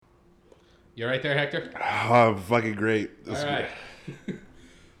You right there, Hector? Oh, fucking great. All right.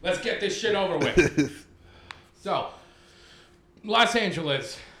 Let's get this shit over with. So, Los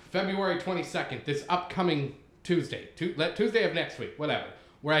Angeles, February 22nd, this upcoming Tuesday of next week, whatever.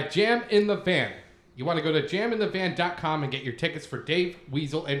 We're at Jam in the Van. You want to go to jaminthevan.com and get your tickets for Dave,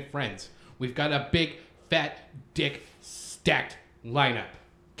 Weasel, and Friends. We've got a big, fat, dick, stacked lineup.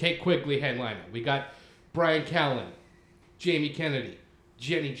 Kate Quigley headliner. We got Brian Callen, Jamie Kennedy,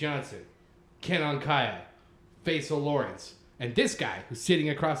 Jenny Johnson, Ken Onkaya, Faisal Lawrence, and this guy who's sitting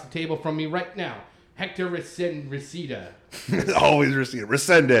across the table from me right now, Hector Resenda. Always Resendez.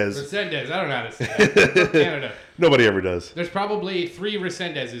 Resendez, I don't know how to say that. From Canada. Nobody ever does. There's probably 3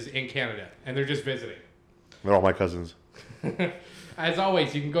 Resendezes in Canada, and they're just visiting. They're all my cousins. As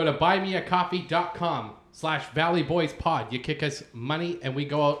always, you can go to buymeacoffee.com/valleyboyspod. You kick us money, and we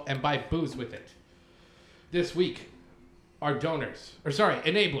go out and buy booze with it. This week, our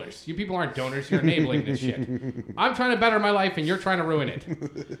enablers. You people aren't donors. You're enabling this shit. I'm trying to better my life, and you're trying to ruin it.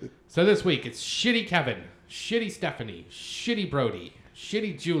 So this week, it's Shitty Kevin, Shitty Stephanie, Shitty Brody,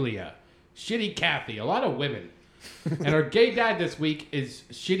 Shitty Julia, Shitty Kathy, a lot of women. And our gay dad this week is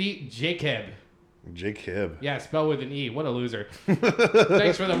Shitty Jacob. Jacob. Yeah, spelled with an E. What a loser.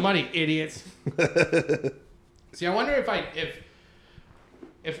 Thanks for the money, idiots. See, I wonder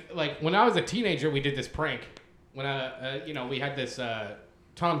if like when I was a teenager, we did this prank. When we had this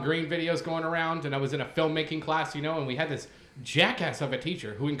Tom Green videos going around, and I was in a filmmaking class, and we had this jackass of a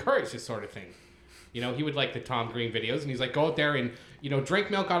teacher who encouraged this sort of thing. He would like the Tom Green videos, and he's like, go out there and drink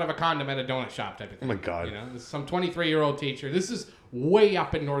milk out of a condom at a donut shop type of thing. Oh my God. This is some 23-year-old teacher. This is way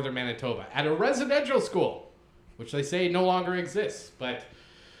up in northern Manitoba at a residential school, which they say no longer exists, but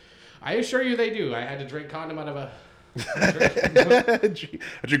I assure you they do. I had to drink condom out of a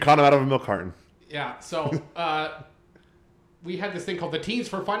drink condom out of a milk carton. Yeah, so we had this thing called the Teens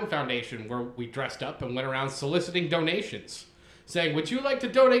for Fun Foundation where we dressed up and went around soliciting donations, saying, would you like to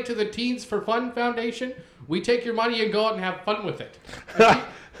donate to the Teens for Fun Foundation? We take your money and go out and have fun with it.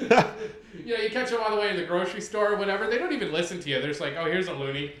 You catch them on the way to the grocery store or whatever. They don't even listen to you. They're just like, oh, here's a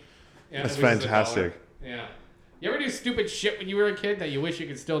loony. Yeah, that's fantastic. Yeah. You ever do stupid shit when you were a kid that you wish you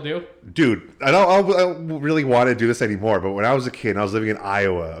could still do? Dude, I don't really want to do this anymore, but when I was a kid, I was living in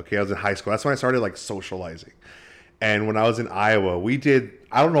Iowa, okay? I was in high school. That's when I started, socializing. And when I was in Iowa,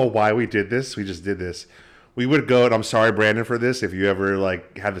 I don't know why we did this. We just did this. We would go, and I'm sorry, Brandon, for this, if you ever,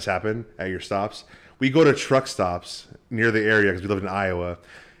 had this happen at your stops. We go to truck stops near the area because we lived in Iowa,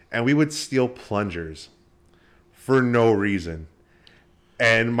 and we would steal plungers for no reason.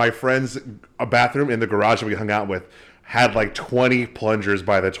 And my friend's bathroom in the garage that we hung out with had 20 plungers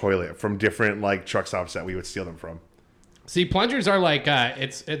by the toilet from different truck stops that we would steal them from. See, plungers are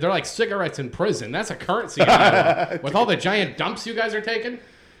they're like cigarettes in prison. That's a currency in Iowa. With all the giant dumps you guys are taking.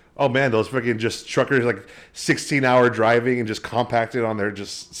 Oh man, those freaking just truckers 16-hour driving and just compacted on there,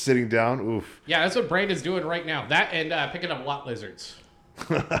 just sitting down. Oof. Yeah, that's what Brandon's doing right now. That and picking up lot lizards.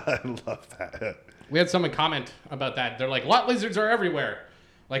 I love that. We had someone comment about that. They're like, lot lizards are everywhere.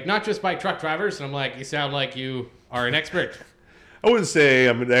 Not just by truck drivers. And I'm like, you sound like you are an expert. I wouldn't say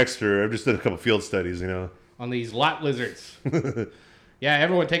I'm an expert. I've just done a couple field studies, on these lot lizards. Yeah,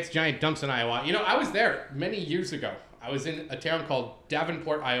 everyone takes giant dumps in Iowa. I was there many years ago. I was in a town called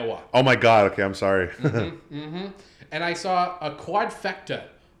Davenport, Iowa. Oh my God. Okay, I'm sorry. And I saw a quadfecta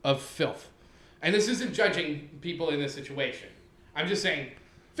of filth. And this isn't judging people in this situation. I'm just saying,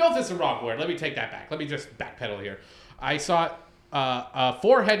 filth is the wrong word. Let me take that back. Let me just backpedal here. I saw a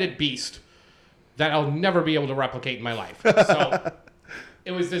 4-headed beast that I'll never be able to replicate in my life. So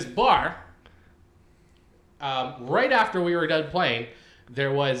it was this bar. Right after we were done playing,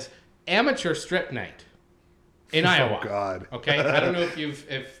 there was amateur strip night in Iowa. Oh God! Okay, I don't know if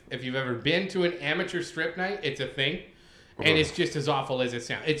you've ever been to an amateur strip night. It's a thing, and it's just as awful as it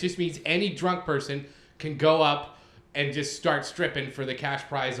sounds. It just means any drunk person can go up and just start stripping for the cash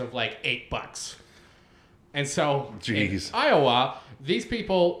prize of $8. And so, in Iowa, these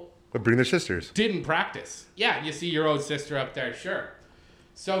people but bring their sisters. Didn't practice. Yeah, you see your own sister up there, sure.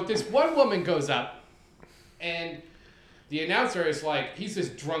 So this one woman goes up, and the announcer is like, he's this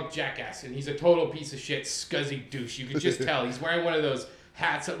drunk jackass, and he's a total piece of shit, scuzzy douche. You can just tell. He's wearing one of those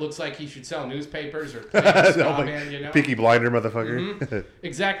hats that looks like he should sell newspapers or Peaky Blinder motherfucker. Mm-hmm.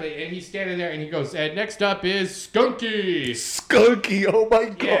 Exactly. And he's standing there, and he goes, and next up is Skunky. Skunky, oh my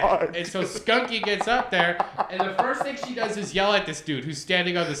God. Yeah. And so Skunky gets up there, and the first thing she does is yell at this dude who's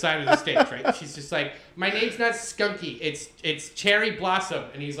standing on the side of the stage, right? She's just like, my name's not Skunky, it's Cherry Blossom.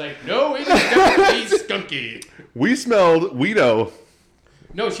 And he's like, no, it's definitely Skunky. We know.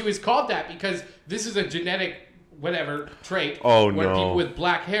 No, she was called that because this is a genetic whatever trait. Oh, where no. people with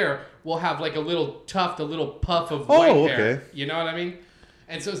black hair will have like a little tuft, a little puff of Oh, white hair. okay. You know what I mean?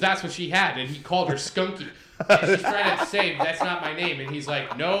 And so that's what she had, and he called her Skunky. And she's trying to say, that's not my name. And he's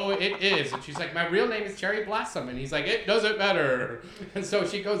like, no, it is. And she's like, my real name is Cherry Blossom. And he's like, it doesn't matter. And so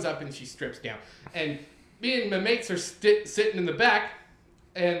she goes up and she strips down. And me and my mates are sitting in the back,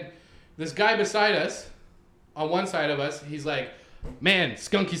 and this guy beside us, on one side of us, he's like, man,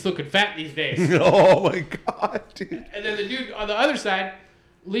 Skunky's looking fat these days. Oh my god, dude. And then the dude on the other side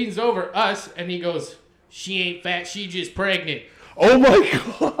leans over us, and he goes, she ain't fat, she just pregnant. Oh my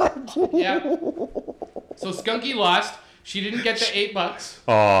god. Yeah. So Skunky lost. She didn't get the $8.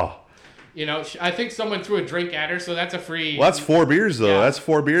 Oh. You know, I think someone threw a drink at her, so that's a free. Well, that's 4 beers though. Yeah. That's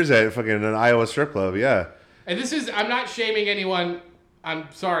 4 beers at fucking an Iowa strip club. Yeah. And this is, I'm not shaming anyone. I'm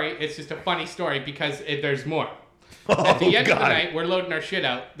sorry. It's just a funny story because there's more. At the end of the night, we're loading our shit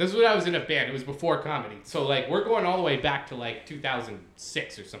out. This is when I was in a band. It was before comedy. So, like, we're going all the way back to, like,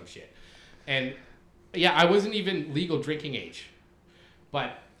 2006 or some shit. And, yeah, I wasn't even legal drinking age.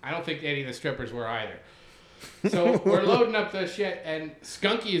 But I don't think any of the strippers were either. So, we're loading up the shit, and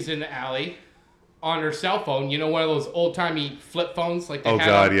Skunky is in the alley on her cell phone. You know, one of those old-timey flip phones like they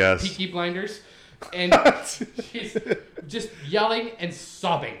had on yes. Peaky Blinders? And she's just yelling and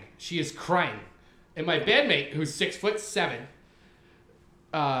sobbing. She is crying. And my bandmate, who's 6'7",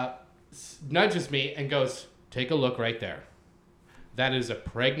 nudges me and goes, take a look right there. That is a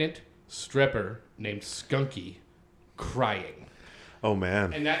pregnant stripper named Skunky crying. Oh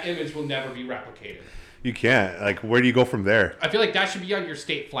man. And that image will never be replicated. You can't. Like, where do you go from there? I feel like that should be on your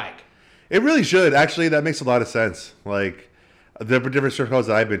state flag. It really should. Actually, that makes a lot of sense. Like, the different strip clubs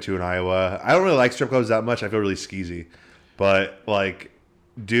that I've been to in Iowa, I don't really like strip clubs that much. I feel really skeezy. But, like,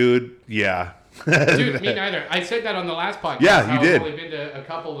 dude, yeah. Dude, me neither. I said that on the last podcast. Yeah, you did. I've only been to a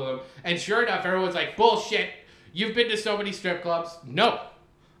couple of them. And sure enough, everyone's like, bullshit. You've been to so many strip clubs. No,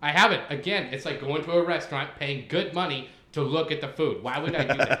 I haven't. Again, it's like going to a restaurant, paying good money to look at the food. Why would I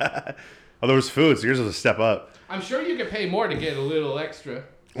do that? Oh, there was food, so yours was a step up. I'm sure you could pay more to get a little extra.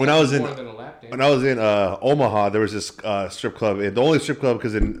 When I was in More than a lap dance. when I was in Omaha, there was this strip club. The only strip club,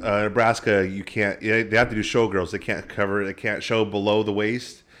 because in Nebraska you can't. They have to do showgirls. They can't cover. They can't show below the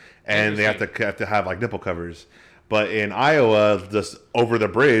waist, and they have to have like nipple covers. But in Iowa, just over the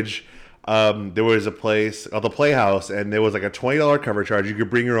bridge, there was a place called the Playhouse, and there was like a $20 cover charge. You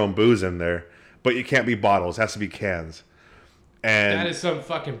could bring your own booze in there, but you can't be bottles. It has to be cans. And that is some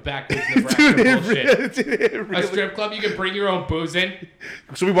fucking backwoods Nebraska bullshit. Really, A strip club, you can bring your own booze in.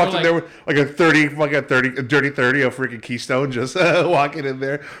 so we walked in there with like a dirty 30, a freaking Keystone, just walking in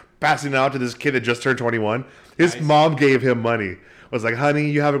there, passing it out to this kid that just turned 21. His mom gave him money. Was like,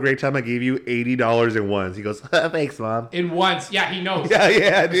 honey, you have a great time. I gave you $80 in ones. He goes, thanks, mom. In once. Yeah, he knows.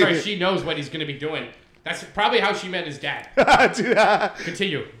 Yeah, dude. Sorry, she knows what he's going to be doing. That's probably how she met his dad.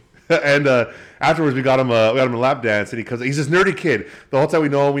 Continue. And afterwards, we got him a lap dance, and he's this nerdy kid. The whole time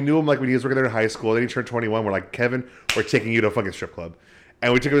we knew him like when he was working there in high school. Then he turned 21. We're like, Kevin, we're taking you to a fucking strip club,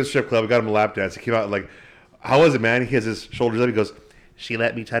 and we took him to the strip club. We got him a lap dance. He came out like, how was it, man? He has his shoulders up. He goes, she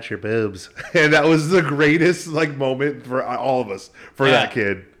let me touch her boobs, and that was the greatest like moment for all of us that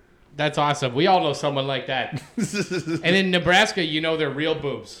kid. That's awesome. We all know someone like that. And in Nebraska, you know they're real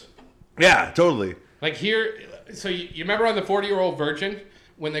boobs. Yeah, totally. Like here, so you remember on the 40-Year-Old Virgin?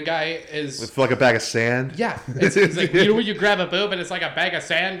 When the guy is... With like a bag of sand? Yeah. It's like, you know when you grab a boob and it's like a bag of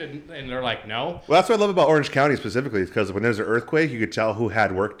sand and they're like, no? Well, that's what I love about Orange County specifically, because when there's an earthquake, you could tell who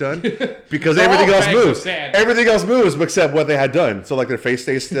had work done. Because everything else moves. Everything else moves except what they had done. So like their face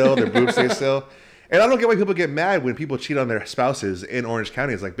stays still, their boobs stay still. And I don't get why people get mad when people cheat on their spouses in Orange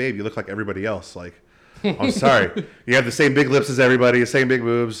County. It's like, babe, you look like everybody else. Like, I'm sorry. You have the same big lips as everybody, the same big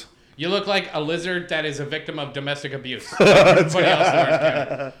boobs. You look like a lizard that is a victim of domestic abuse. Like everybody else in Orange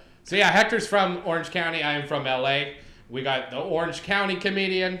County. So yeah, Hector's from Orange County. I am from LA. We got the Orange County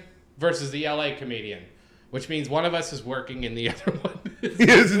comedian versus the LA comedian, which means one of us is working and the other one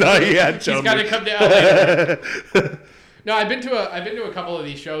is not yet. He's got to come to LA. No, I've been to a couple of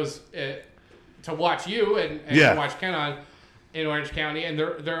these shows to watch you and to watch Ken on in Orange County, and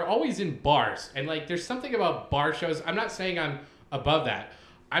they're always in bars. And like, there's something about bar shows. I'm not saying I'm above that.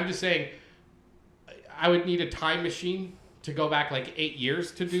 I'm just saying I would need a time machine to go back like 8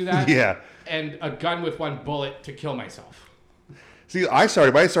 years to do that. Yeah. And a gun with one bullet to kill myself. See, when I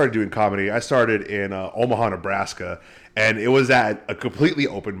started doing comedy, I started in Omaha, Nebraska, and it was at a completely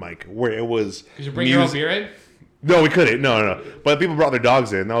open mic where it was... Could you bring your own beer in? No, we couldn't. No. But people brought their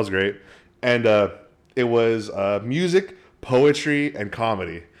dogs in. That was great. And it was music, poetry, and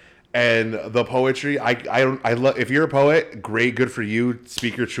comedy. And the poetry, I love. If you're a poet, great, good for you.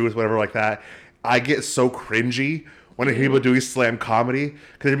 Speak your truth, whatever like that. I get so cringy when I hear people doing slam comedy,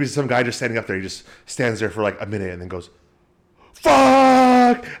 because there'd be some guy just standing up there. He just stands there for like a minute and then goes,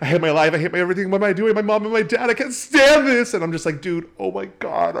 "Fuck! I hate my life. I hate my everything. What am I doing? My mom and my dad. I can't stand this." And I'm just like, dude, oh my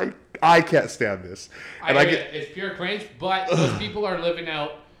god, I can't stand this. And it's pure cringe, but those people are living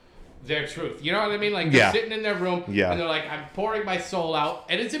out their truth. You know what I mean? Like, they're sitting in their room, and they're like, I'm pouring my soul out,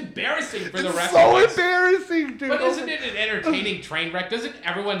 and it's embarrassing for the rest of us. So embarrassing, dude. But isn't it an entertaining train wreck? Doesn't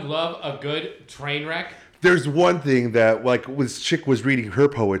everyone love a good train wreck? There's one thing that, like, this chick was reading her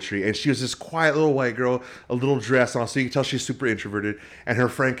poetry, and she was this quiet little white girl, a little dress on, so you can tell she's super introverted, and her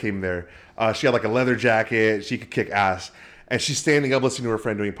friend came there. She had, like, a leather jacket. She could kick ass. And she's standing up listening to her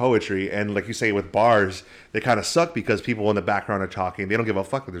friend doing poetry. And like you say, with bars, they kind of suck because people in the background are talking. They don't give a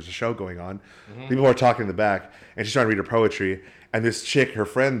fuck that there's a show going on. Mm-hmm. People are talking in the back. And she's trying to read her poetry. And this chick, her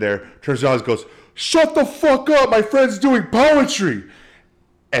friend there, turns around and goes, "Shut the fuck up. My friend's doing poetry."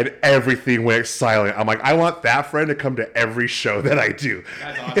 And everything went silent. I'm like, I want that friend to come to every show that I do.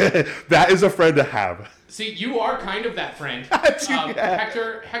 That's awesome. That is a friend to have. See, you are kind of that friend.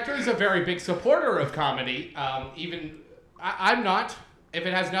 Hector is a very big supporter of comedy. I'm not. If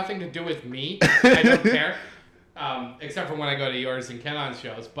it has nothing to do with me, I don't care. Except for when I go to yours and Kenon's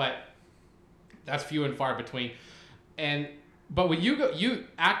shows, but that's few and far between. But when you go, you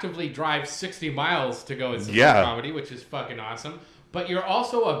actively drive 60 miles to go and support comedy, which is fucking awesome. But you're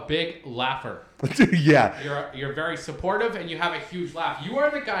also a big laugher. Yeah. You're very supportive, and you have a huge laugh. You are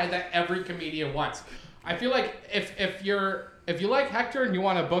the guy that every comedian wants. I feel like if you like Hector and you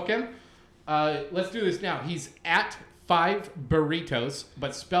want to book him, let's do this now. He's at 5 Burritos,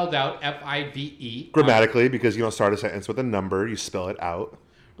 but spelled out Five. Grammatically, because you don't start a sentence with a number, you spell it out.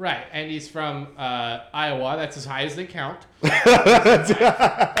 Right, and he's from Iowa. That's as high as they count.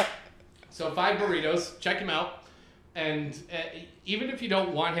 So 5 Burritos, check him out. And even if you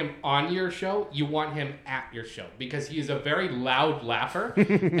don't want him on your show, you want him at your show, because he is a very loud laugher.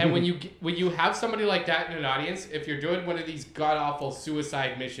 And when you have somebody like that in an audience, if you're doing one of these god-awful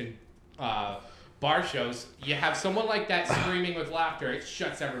suicide mission bar shows, you have someone like that screaming with laughter, it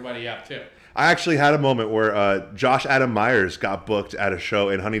shuts everybody up too. I actually had a moment where Josh Adam Myers got booked at a show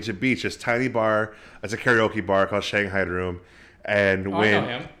in Huntington Beach, this tiny bar. It's a karaoke bar called Shanghai Room. And I know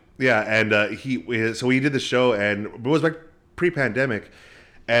him. Yeah, and he did the show, and it was like pre-pandemic.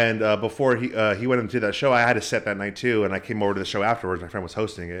 And before he went into that show, I had a set that night too, and I came over to the show afterwards. My friend was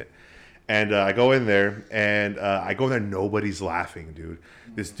hosting it. And I go in there, nobody's laughing, dude.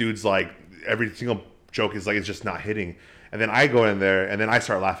 This dude's like, every single joke is like, it's just not hitting. And then I go in there, and then I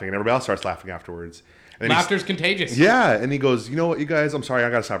start laughing, and everybody else starts laughing afterwards. And laughter's contagious. Yeah, and he goes, "You know what, you guys? I'm sorry, I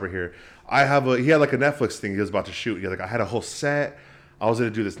gotta stop right here. He had like a Netflix thing he was about to shoot. He's like, I had a whole set. I was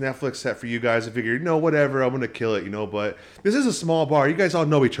gonna do this Netflix set for you guys. I figured, whatever, I'm gonna kill it, but this is a small bar. You guys all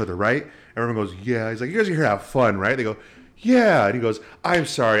know each other, right?" Everyone goes, "Yeah." He's like, "You guys are here to have fun, right?" They go, "Yeah." And he goes, "I'm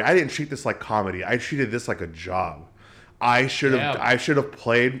sorry, I didn't treat this like comedy. I treated this like a job. I should have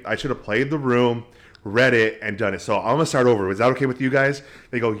played the room, read it, and done it. So I'm gonna start over. Is that okay with you guys?"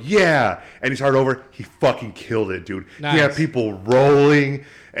 They go, "Yeah." And he started over. He fucking killed it, dude. Nice. He had people rolling,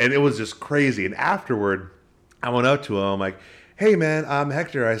 and it was just crazy. And afterward, I went up to him, I'm like, "Hey man, I'm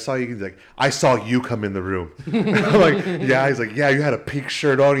Hector. I saw you." He's like, "I saw you come in the room." I'm like, "Yeah." He's like, "Yeah, you had a pink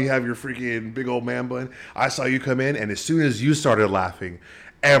shirt on. You have your freaking big old man bun. I saw you come in, and as soon as you started laughing,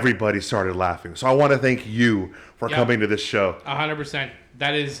 everybody started laughing. So I want to thank you for coming to this show." 100%.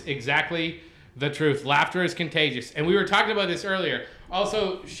 That is exactly the truth. Laughter is contagious, and we were talking about this earlier.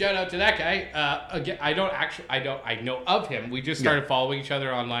 Also, shout out to that guy. Again, I know of him. We just started following each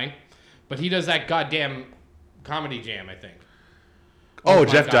other online, but he does that goddamn comedy jam, I think. Oh,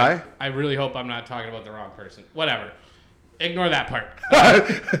 Jeff Dye? I really hope I'm not talking about the wrong person. Whatever. Ignore that part.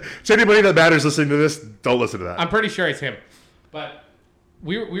 To anybody that matters listening to this, don't listen to that. I'm pretty sure it's him. But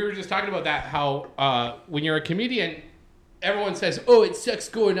we were just talking about that, how when you're a comedian, everyone says, "Oh, it sucks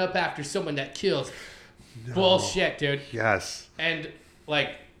going up after someone that kills." No. Bullshit, dude. Yes. And,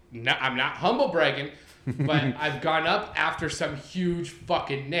 I'm not humble bragging, but I've gone up after some huge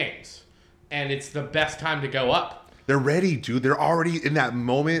fucking names. And it's the best time to go up. They're ready, dude. They're already in that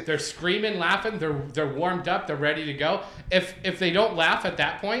moment. They're screaming, laughing. They're warmed up. They're ready to go. If they don't laugh at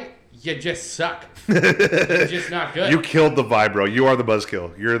that point, you just suck. You're just not good. You killed the vibe, bro. You are the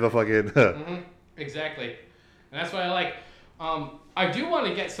buzzkill. You're the fucking... Exactly. And that's what I like. I do want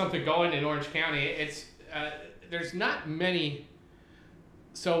to get something going in Orange County. It's there's not many...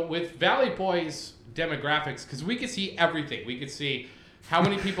 So with Valley Boys demographics, because we could see everything. We could see how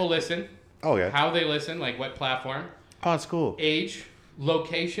many people listen. Oh, yeah. How they listen, like what platform. Oh, that's cool. Age,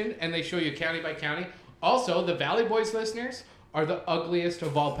 location, and they show you county by county. Also, the Valley Boys listeners are the ugliest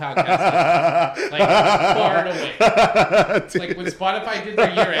of all podcasts. Like, far and away. Like, when Spotify did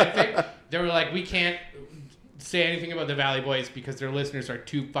their year-end thing, they were like, we can't say anything about the Valley Boys because their listeners are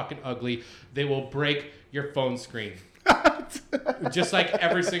too fucking ugly. They will break your phone screen. Just like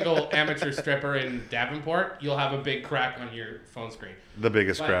every single amateur stripper in Davenport, you'll have a big crack on your phone screen. The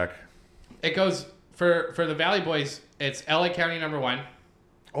biggest crack. It goes, for the Valley Boys, it's LA County number 1.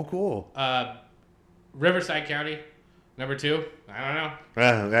 Oh, cool. Riverside County number 2. I don't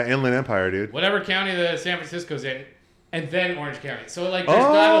know. That Inland Empire, dude. Whatever county the San Francisco's in. And then Orange County. So, like, there's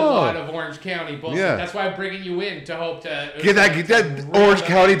not a lot of Orange County bullshit. Yeah. That's why I'm bringing you in to hope to... Get that Orange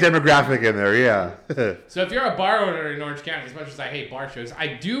County demographic in there, yeah. So, if you're a bar owner in Orange County, as much as I hate bar shows, I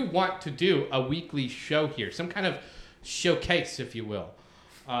do want to do a weekly show here. Some kind of showcase, if you will.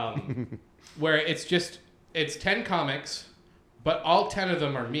 Where it's 10 comics, but all 10 of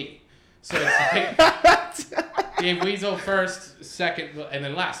them are me. So, it's like Dave Weasel first, second, and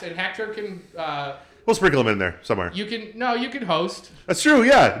then last. And Hector can... we'll sprinkle them in there somewhere. You can host. That's true,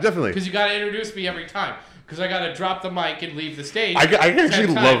 yeah, definitely. Because you got to introduce me every time. Because I got to drop the mic and leave the stage. I actually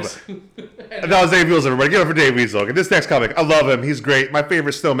love it. That was Dave Weasel, everybody. Give it up for Dave Weasel. Okay, this next comic, I love him. He's great. My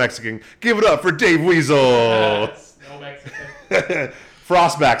favorite Snow Mexican. Give it up for Dave Weasel. Snow Mexican.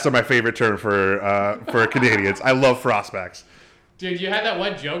 Frostbacks are my favorite term for Canadians. I love frostbacks. Dude, you had that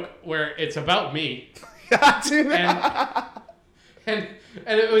one joke where it's about me. Dude.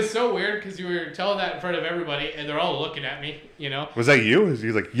 And it was so weird because you were telling that in front of everybody, and they're all looking at me, you know? Was that you? He's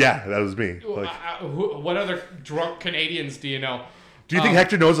like, yeah, that was me. Like, what other drunk Canadians do you know? Do you think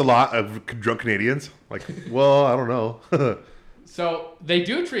Hector knows a lot of drunk Canadians? Like, well, I don't know. So they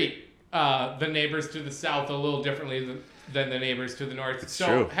do treat the neighbors to the south a little differently than the neighbors to the north. It's so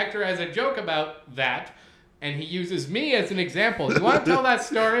true. Hector has a joke about that. And he uses me as an example. You want to tell that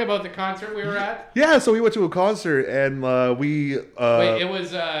story about the concert we were at? Yeah, so we went to a concert and we Wait, it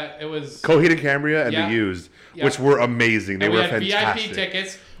was Coheed and Cambria and yeah, The Used, yeah. which were amazing. They and were we had fantastic. VIP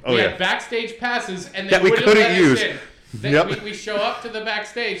tickets. Oh, We yeah. had backstage passes, and they That we wouldn't couldn't let use. us in. Then Yep. we show up to the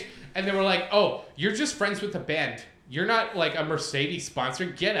backstage, and they were like, "Oh, you're just friends with the band. You're not like a Mercedes sponsor.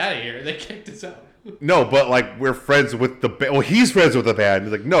 Get out of here." They kicked us out. No, but like we're friends with the band. Well, he's friends with the band.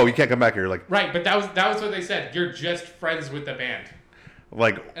 He's like, no, you can't come back here. Like, Right, but that was what they said. You're just friends with the band.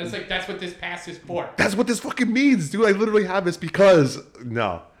 Like, And it's like, that's what this pass is for. that's what this fucking means, dude. I literally have this because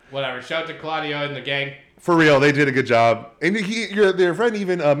no. Whatever. Shout out to Claudio and the gang. For real, they did a good job. And their friend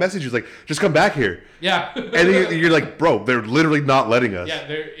even messaged you like, just come back here. Yeah. And you're like, bro, they're literally not letting us.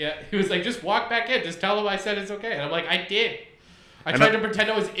 Yeah. He was like, just walk back in. Just tell them I said it's okay. And I'm like, I did. I tried to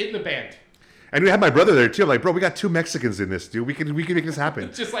pretend I was in the band. And we had my brother there too. I'm like, bro, we got 2 Mexicans in this, dude. We can make this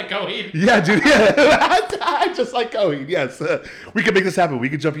happen. Just like Coheed. Yeah, dude. Yeah. Just like Coheed. Yes. We can make this happen. We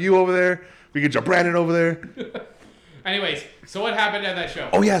can jump you over there. We can jump Brandon over there. Anyways, so what happened at that show?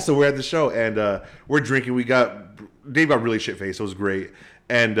 Oh yeah, so we're at the show and we're drinking. Dave got really shit faced. It was great.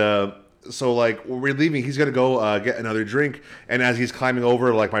 And so like when we're leaving, he's gonna go get another drink. And as he's climbing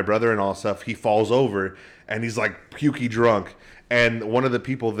over, like my brother and all stuff, he falls over and he's like pukey drunk. And one of the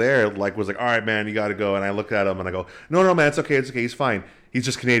people there like was like, all right, man, you gotta go. And I looked at him and I go, no, man, it's okay, he's fine. He's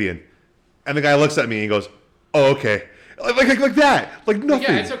just Canadian. And the guy looks at me and he goes, oh, okay. Like that. Like nothing.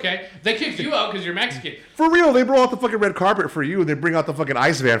 Yeah, it's okay. They kicked you out because you're Mexican. For real, they brought out the fucking red carpet for you and they bring out the fucking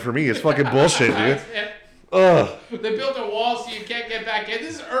ice van for me. It's fucking bullshit, dude. Ugh. They built a wall so you can't get back in.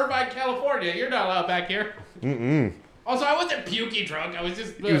 This is Irvine, California. You're not allowed back here. Also, I wasn't pukey drunk. I was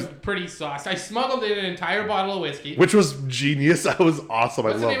just pretty sauced. I smuggled in an entire bottle of whiskey. Which was genius. That was awesome.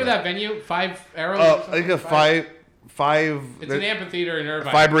 What's I the love name of that venue? Five Arrows? I think a five. It's an amphitheater in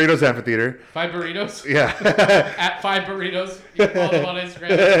Irvine. 5 Burritos Amphitheater. 5 burritos? Yeah. At 5 burritos. You can follow them on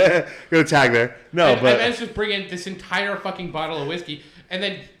Instagram. Gonna tag there. No, I but managed to bring in this entire fucking bottle of whiskey. And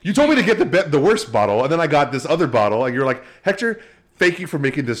then you told me to get the worst bottle, and then I got this other bottle, and you're like, Hector, thank you for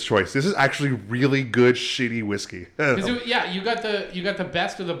making this choice. This is actually really good, shitty whiskey. You got the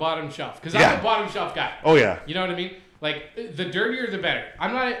best of the bottom shelf. Because Yeah. I'm a bottom shelf guy. Oh yeah. You know what I mean? Like the dirtier the better.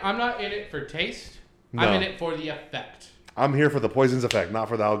 I'm not in it for taste. No. I'm in it for the effect. I'm here for the poison's effect, not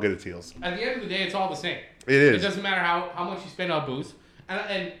for the how good it feels. At the end of the day, it's all the same. It is. It doesn't matter how much you spend on booze.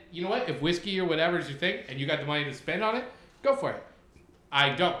 And you know what? If whiskey or whatever is your thing, and you got the money to spend on it, go for it.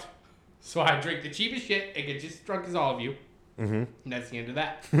 I don't. So I drink the cheapest shit and get just drunk as all of you. Mm-hmm. And that's the end of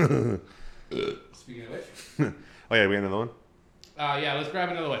that. Speaking of which. Oh yeah, we got another one? Yeah, let's grab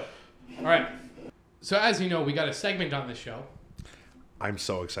another one. All right. So as you know, we got a segment on the show. I'm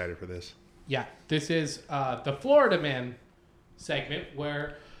so excited for this. Yeah, this is the Florida Man segment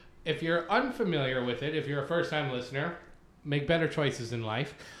where if you're unfamiliar with it, if you're a first-time listener, make better choices in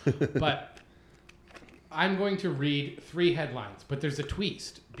life. But I'm going to read 3 headlines, but there's a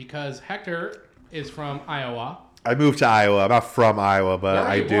twist because Hector is from Iowa. I moved to Iowa. I'm not from Iowa, but Where were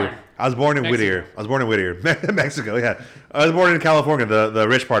I you do. born? I was born in Mexico. Whittier. Mexico, yeah. I was born in California, the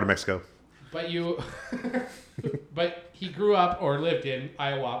rich part of Mexico. But but he grew up or lived in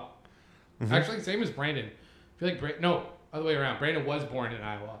Iowa. Mm-hmm. Actually, same as Brandon. I feel like no, other way around. Brandon was born in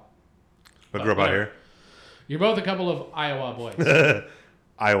Iowa. But grew up out here. You're both a couple of Iowa boys.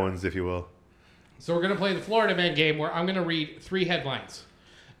 Iowans, if you will. So we're going to play the Florida Man game where I'm going to read 3 headlines.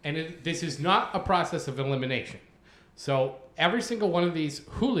 And this is not a process of elimination. So every single one of these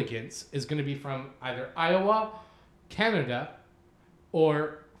hooligans is going to be from either Iowa, Canada,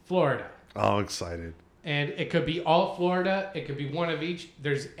 or Florida. Oh, I'm excited. And it could be all Florida. It could be one of each.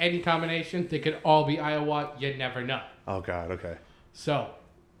 There's any combination. They could all be Iowa. You never know. Oh, God, okay. So,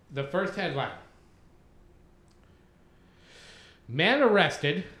 the first headline. Man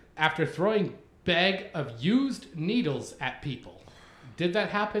arrested after throwing bag of used needles at people. Did that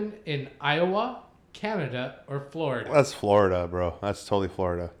happen in Iowa, Canada, or Florida? That's Florida, bro. That's totally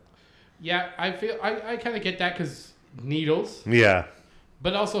Florida. Yeah, I feel I kind of get that because needles, Yeah.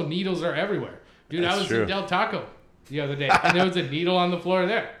 but also needles are everywhere. Dude, I That's was true. in Del Taco the other day, and there was a needle on the floor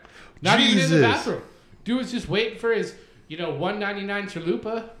there. Not even in the Jesus. bathroom. Dude was just waiting for his, $1.99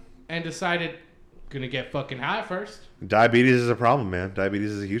 chalupa, and decided gonna get fucking high first. Diabetes is a problem, man.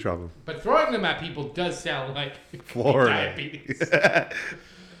 Diabetes is a huge problem. But throwing them at people does sound like Florida. diabetes.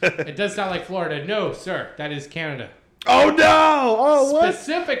 It does sound like Florida. No, sir, that is Canada. Oh, no! Oh, what?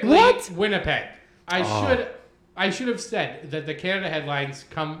 Specifically, What? Winnipeg. I should have said that the Canada headlines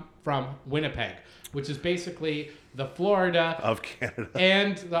come from Winnipeg, which is basically the Florida Of Canada.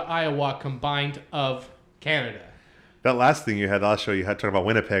 and the Iowa combined of Canada. That last thing you had, last show, you had talking about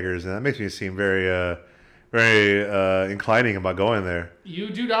Winnipeggers, and that makes me seem very inclining about going there. You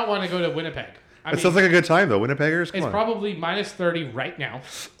do not want to go to Winnipeg. It sounds like a good time, though. Winnipeggers? Come it's on. probably minus 30 right now.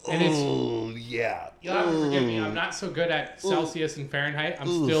 And it's Oh, yeah. You'll have to forgive me. I'm not so good at Celsius and Fahrenheit. I'm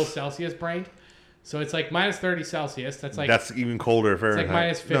still Celsius brained. So it's like minus 30 Celsius. That's like That's even colder it's Fahrenheit. like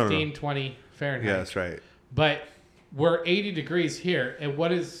minus 15, No. 20 Fahrenheit. Yeah, that's right. But we're 80 degrees here. And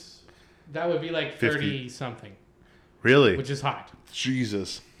that would be like 30 50. something, Really? which is hot.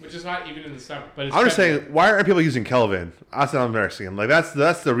 Jesus. Which is hot even in the summer. But it's I'm just February. saying, why aren't people using Kelvin? That's what I'm asking. Like, that's the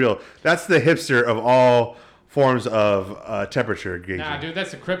hipster of all forms of temperature gauging. Nah, dude,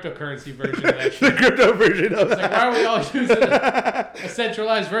 that's a cryptocurrency version of that The shit. crypto version of Like, why are we all using a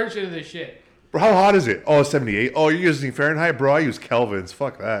centralized version of this shit? Bro, how hot is it? Oh, 78. Oh, you're using Fahrenheit? Bro, I use Kelvins.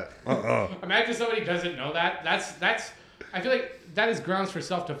 Fuck that. Imagine somebody doesn't know that. That's. I feel like that is grounds for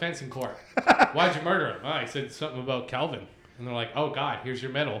self-defense in court. Why'd you murder him? Oh, I said something about Kelvin, and they're like, "Oh God, here's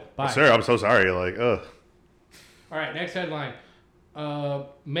your medal. Bye." Sir, I'm so sorry. Like, ugh. All right, next headline: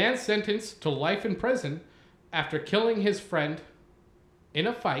 man sentenced to life in prison after killing his friend in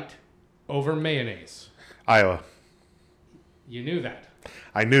a fight over mayonnaise. Iowa. You knew that.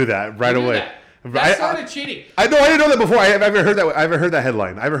 I knew that right You knew away. that. That sounded cheating. I didn't know that before. I haven't heard that. I haven't heard that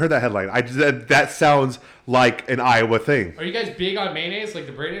headline. That sounds like an Iowa thing. Are you guys big on mayonnaise, like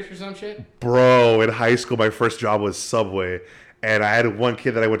the British or some shit? Bro, in high school, my first job was Subway. And I had one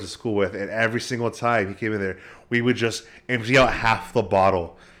kid that I went to school with. And every single time he came in there, we would just empty out half the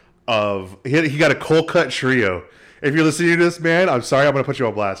bottle of... He got a cold cut trio. If you're listening to this, man, I'm sorry. I'm going to put you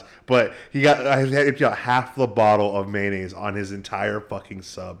on blast. But I had to empty out half the bottle of mayonnaise on his entire fucking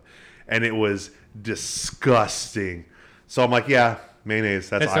sub. And it was disgusting. So I'm like, yeah, mayonnaise.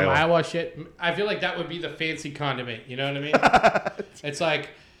 That's Some Iowa. Iowa shit. I feel like that would be the fancy condiment. You know what I mean? It's like,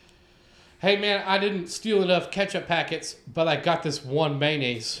 hey man, I didn't steal enough ketchup packets, but I got this one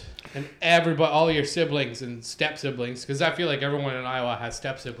mayonnaise. And everybody, all your siblings and step siblings, because I feel like everyone in Iowa has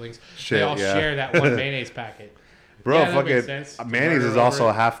step siblings. Shit, they all yeah. share that one mayonnaise packet. Bro, Yeah, that makes fucking sense. mayonnaise is Murder also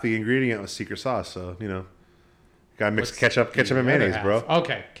over it. half the ingredient of secret sauce. So, gotta mix What's ketchup and the other mayonnaise, half? bro.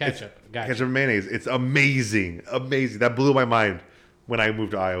 Okay, ketchup. Gotcha. Ketchup and mayonnaise. It's amazing. Amazing. That blew my mind when I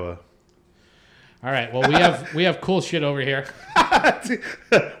moved to Iowa. All right. Well, we have cool shit over here.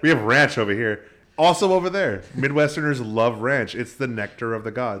 We have ranch over here. Also over there. Midwesterners love ranch. It's the nectar of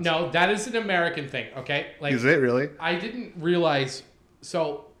the gods. No, that is an American thing. Okay, like Is it really? I didn't realize.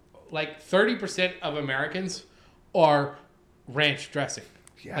 So, like 30% of Americans are ranch dressing.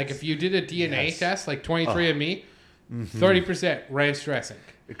 Yes. Like if you did a DNA Yes. test, like 23andMe, 30% ranch dressing.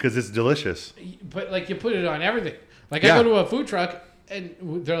 Because it's delicious. But like you put it on everything. Like Yeah. I go to a food truck and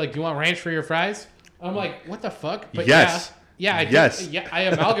they're like, "Do you want ranch for your fries?" I'm like, "What the fuck?" But Yes. yeah, I Yes. yeah, I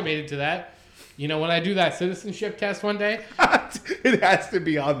amalgamated to that. When I do that citizenship test one day, It has to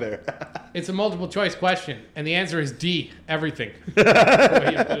be on there. it's a multiple choice question, and the answer is D, everything. The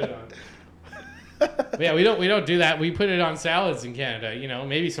way you put it on. Yeah, we don't do that. We put it on salads in Canada. You know,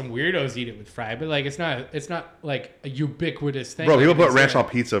 maybe some weirdos eat it with fry, but like it's not like a ubiquitous thing. Bro, like people it put is ranch here. on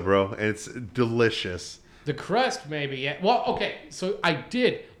pizza, bro, and it's delicious. The crust, maybe. Yeah. Well, okay. So I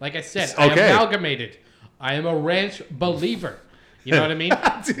did, like I said, Okay. I amalgamated. I am a ranch believer. You know what I mean?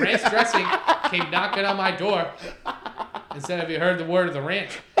 Ranch dressing came knocking on my door and said, "Have you heard the word of the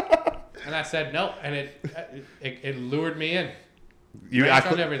ranch?" And I said no, and it lured me in. You Ranch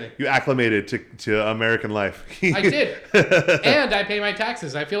on everything. You acclimated to American life. I did, and I pay my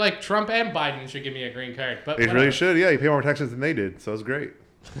taxes. I feel like Trump and Biden should give me a green card, but They whatever. really should. Yeah, you pay more taxes than they did, so it's great.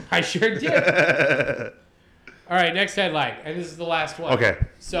 I sure did. All right, next headline, and this is the last one. Okay.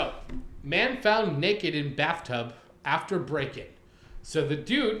 So, man found naked in bathtub after break-in. So the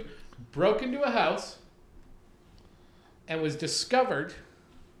dude broke into a house and was discovered,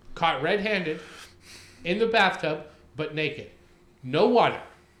 caught red-handed, in the bathtub, but naked. No water.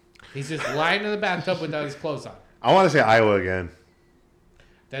 He's just lying in the bathtub without his clothes on. I want to say Iowa again.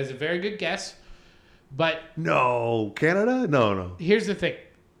 That is a very good guess. But No, Canada? No. here's the thing.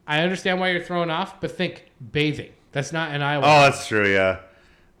 I understand why you're thrown off, but think bathing. That's not in Iowa. Oh, that's true. Yeah,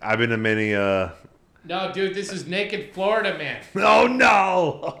 I've been to many. No, dude, this is naked Florida, man. Oh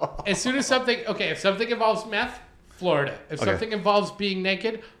no! As soon as if something involves meth, Florida. If Okay. something involves being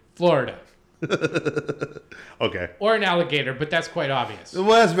naked, Florida. Okay. Or an alligator, but that's quite obvious. Well,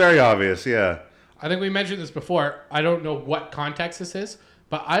 that's very obvious. Yeah. I think we mentioned this before. I don't know what context this is,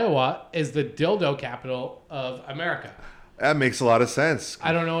 but Iowa is the dildo capital of America. That makes a lot of sense.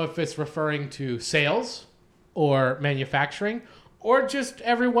 I don't know if it's referring to sales or manufacturing or just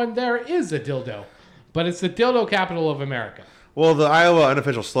everyone there is a dildo. But it's the dildo capital of America. Well, the Iowa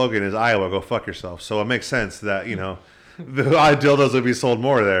unofficial slogan is Iowa, go fuck yourself. So it makes sense that, the dildos would be sold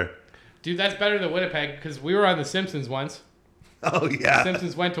more there. Dude, that's better than Winnipeg because we were on The Simpsons once. Oh, yeah.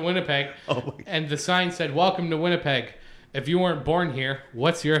 Simpsons went to Winnipeg, Oh, my- and the sign said, "Welcome to Winnipeg. If you weren't born here,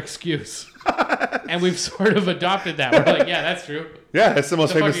 what's your excuse?" And we've sort of adopted that. We're like, yeah, that's true. Yeah, it's the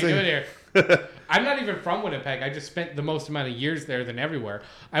most What the fuck famous are you thing. doing here? I'm not even from Winnipeg. I just spent the most amount of years there than everywhere.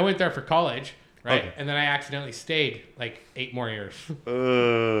 I went there for college, right? Okay. And then I accidentally stayed like 8 more years.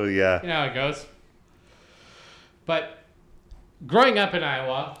 Oh, yeah. You know how it goes. But growing up in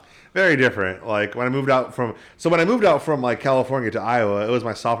Iowa, Very different. Like when I moved out from like California to Iowa, it was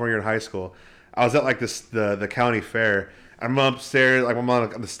my sophomore year in high school. I was at like the county fair. I'm upstairs, like I'm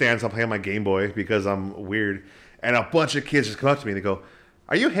on the stands, I'm playing my Game Boy because I'm weird. And a bunch of kids just come up to me and they go,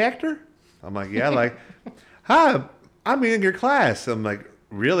 "Are you Hector?" I'm like, "Yeah." Like, "Hi, I'm in your class." I'm like,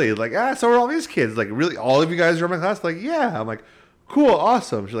 "Really?" Like, so are all these kids. Like, really, all of you guys are in my class? Like, yeah. I'm like, "Cool,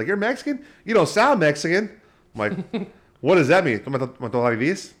 awesome." She's like, "You're Mexican? You don't sound Mexican." I'm like, "What does that mean? ¿Tú me talk like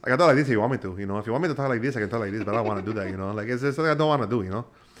this? I can talk like this if you want me to, If you want me to talk like this, I can talk like this, but I don't want to do that, Like, it's something I don't want to do,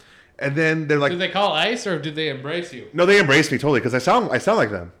 And then they're like, did they call ICE or did they embrace you? no, they embraced me totally because I sound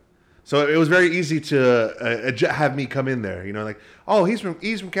like them. So it was very easy to have me come in there, like, "Oh, he's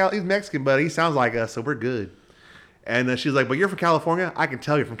Mexican, but he sounds like us, so we're good." And she's like, "But you're from California? I can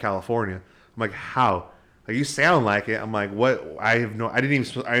tell you're from California." I'm like, "How? Like, you sound like it." I'm like, "What? I didn't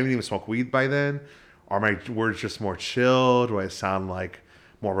even smoke weed by then. Are my words just more chilled? Do I sound like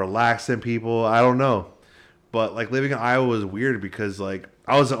more relaxed than people? I don't know." But like living in Iowa was weird because like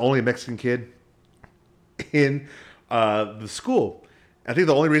I was the only Mexican kid in the school. I think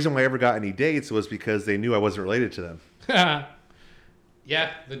the only reason why I ever got any dates was because they knew I wasn't related to them.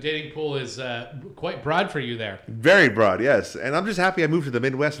 Yeah, the dating pool is quite broad for you there. Very broad, yes. And I'm just happy I moved to the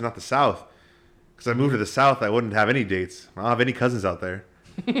Midwest and not the South. Because I moved to the South, I wouldn't have any dates. I don't have any cousins out there.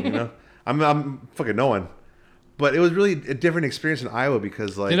 I'm fucking no one. But it was really a different experience in Iowa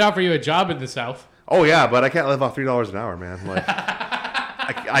because like, They'd offer you a job in the South. oh yeah, but I can't live off $3 an hour, man. Like,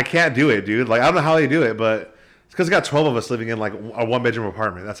 I can't do it, dude. Like, I don't know how they do it, but it's because I got 12 of us living in like a 1-bedroom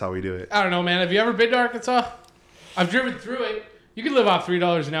apartment. That's how we do it. I don't know, man. Have you ever been to Arkansas? I've driven through it. You could live off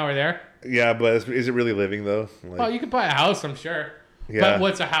 $3 an hour there. Yeah, but is it really living though? Like, Well, you could buy a house, I'm sure. Yeah. But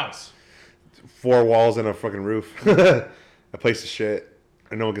what's a house? 4 walls and a fucking roof. A place to shit,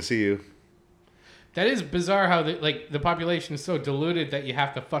 and no one can see you. That is bizarre how the population is so diluted that you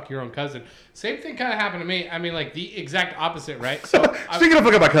have to fuck your own cousin. Same thing kind of happened to me. I mean, like the exact opposite, right? So Speaking of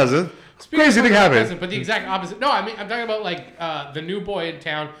fucking my cousin, speaking crazy of thing fucking my happened. cousin, but the exact opposite. No, I mean I'm talking about like the new boy in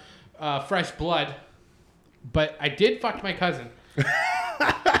town, fresh blood. But I did fuck my cousin.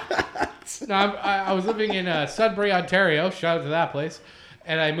 No, I was living in Sudbury, Ontario. Shout out to that place,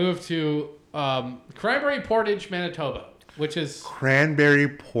 and I moved to Cranberry Portage, Manitoba, which is Cranberry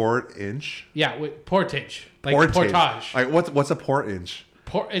port inch. portage, like Portage. portage. Like what's a port inch?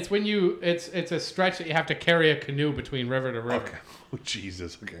 It's when it's a stretch that you have to carry a canoe between river to river. Okay. Oh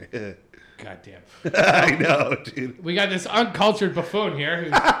Jesus. Okay. goddamn. I know, dude. We got this uncultured buffoon here.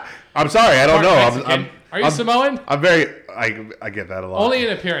 I'm sorry, I don't know. Are you Samoan? I'm very. I get that a lot. Only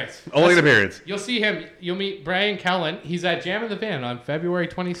in appearance. Only in appearance. You'll see him. You'll meet Brian Kellen. He's at Jam in the Van on February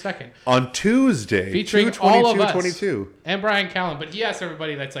 22nd. On Tuesday. Featuring all of us. And Brian Kellen. But he asks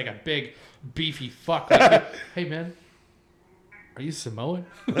everybody that's like a big, beefy fuck. Like, hey, man. Are you Samoan?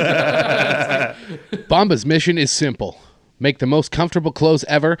 Bomba's mission is simple. Make the most comfortable clothes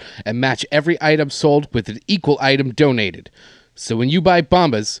ever and match every item sold with an equal item donated. So when you buy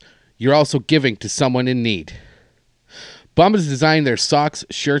Bombas, you're also giving to someone in need. Bombas designed their socks,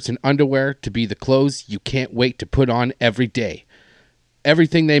 shirts, and underwear to be the clothes you can't wait to put on every day.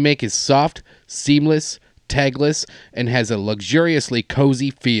 Everything they make is soft, seamless, tagless, and has a luxuriously cozy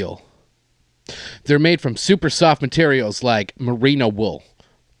feel. They're made from super soft materials like merino wool,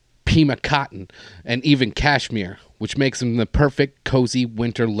 Pima cotton, and even cashmere, which makes them the perfect cozy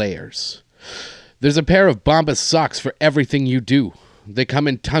winter layers. There's a pair of Bombas socks for everything you do. They come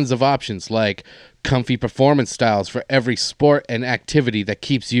in tons of options like comfy performance styles for every sport and activity that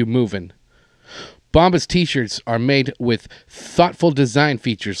keeps you moving. Bombas t-shirts are made with thoughtful design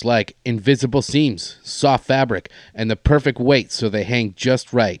features like invisible seams, soft fabric, and the perfect weight so they hang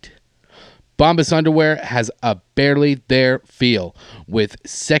just right. Bombas underwear has a barely there feel with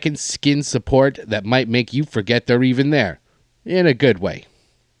second skin support that might make you forget they're even there, in a good way.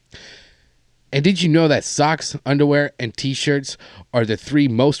 And did you know that socks, underwear, and t-shirts are the 3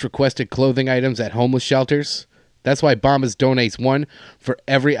 most requested clothing items at homeless shelters? That's why Bombas donates one for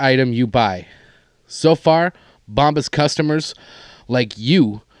every item you buy. So far, Bombas customers like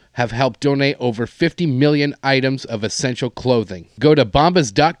you have helped donate over 50 million items of essential clothing. Go to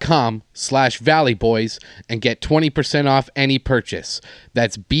bombas.com/valleyboys and get 20% off any purchase.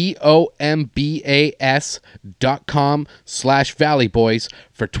 That's bombas.com/valleyboys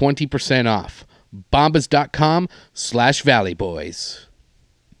for 20% off. bombas.com/valleyboys.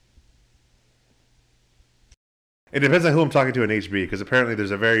 It depends on who I'm talking to in HB, because apparently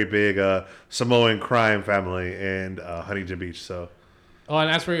there's a very big Samoan crime family in Huntington Beach. So. Oh, and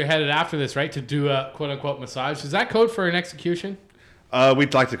that's where you're headed after this, right? To do a quote-unquote massage. Is that code for an execution?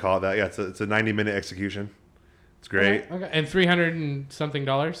 We'd like to call it that. Yeah, it's a 90-minute execution. It's great. Okay. And $300 and something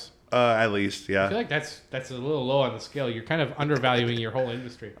dollars? At least, yeah. I feel like that's a little low on the scale. You're kind of undervaluing your whole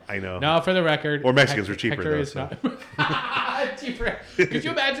industry. I know. Now, for the record... Or Mexicans are cheaper, Hector though. Is not cheaper. Could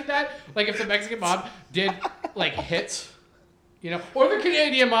you imagine that? Like, if the Mexican mob did, like, hits, you know, or the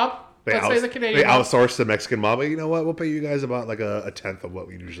Canadian mob. Let's say the Canadian mob. They outsource the Mexican mob. But you know what? We'll pay you guys about, like, a tenth of what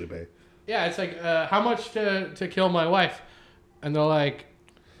we usually pay. Yeah, it's like, how much to kill my wife? And they're like...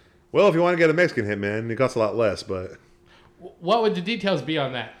 Well, if you want to get a Mexican hitman, it costs a lot less, but... What would the details be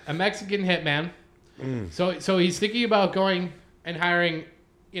on that? A Mexican hitman. So he's thinking about going and hiring,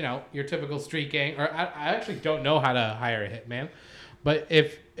 you know, your typical street gang. Or I actually don't know how to hire a hitman, but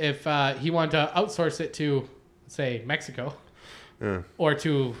if he wanted to outsource it to, say, Mexico, or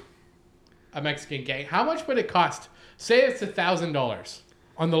to a Mexican gang, how much would it cost? Say it's $1,000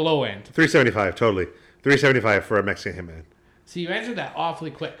 on the low end. $375 totally. $375 for a Mexican hitman. So you answered that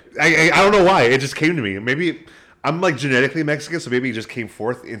awfully quick. I don't know why. It just came to me. Maybe I'm like genetically Mexican, so maybe it just came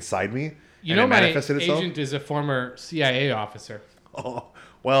forth inside me. You know, my agent is a former CIA officer. Oh,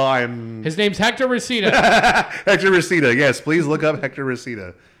 well, His name's Hector Reseda. Hector Reseda. Yes, please look up Hector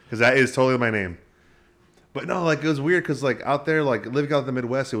Reseda, because that is totally my name. But no, like, it was weird because, like, out there, like, living out in the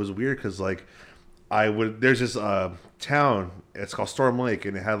Midwest, it was weird because, like, there's this town, it's called Storm Lake,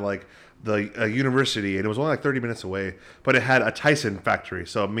 and it had, like, a university, and it was only like 30 minutes away, but it had a Tyson factory,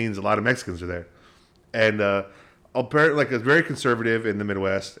 so it means a lot of Mexicans are there. And apparently, like, it's very conservative in the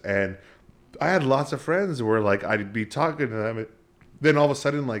Midwest, and I had lots of friends where, like, I'd be talking to them, and then all of a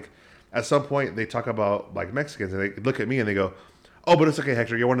sudden, like, at some point, they talk about, like, Mexicans, and they look at me and they go, "Oh, but it's okay,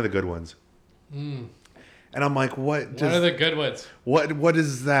 Hector, you're one of the good ones." And I'm like, what? One of the good ones. What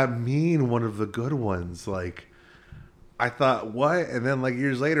does that mean, one of the good ones? Like, I thought, what? And then, like,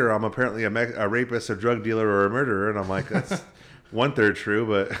 years later, I'm apparently a rapist, a drug dealer, or a murderer, and I'm like, that's 1/3 true,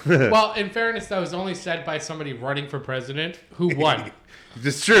 but... Well, in fairness, that was only said by somebody running for president who won.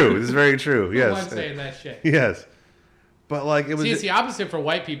 It's true. It's very true. Yes. Who won saying that shit? Yes. But, like, it was... See, it's the opposite for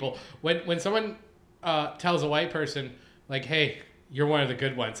white people. When someone tells a white person, like, hey, you're one of the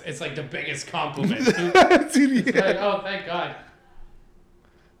good ones, it's like the biggest compliment. It's like, oh, thank God.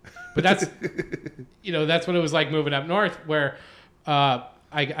 But that's, you know, that's what it was like moving up north, where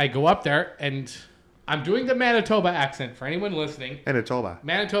I go up there and I'm doing the Manitoba accent for anyone listening.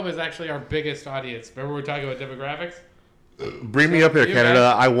 Manitoba is actually our biggest audience. Remember we were talking about demographics? Bring me up there, Canada.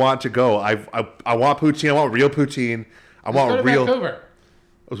 Guys. I want to go. I want poutine. I want real poutine. Let's go to Vancouver.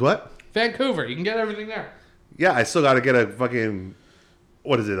 Was what? Vancouver. You can get everything there. Yeah, I still got to get a fucking,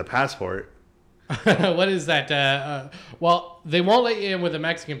 what is it, a passport? What is that? Well, they won't let you in with a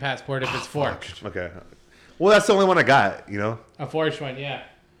Mexican passport if it's forged. Okay. Well, that's the only one I got, you know? A forged one, yeah.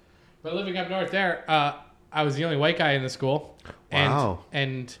 But living up north there, I was the only white guy in the school. Wow.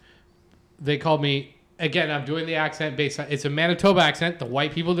 And they called me, again, I'm doing the accent based on, it's a Manitoba accent. The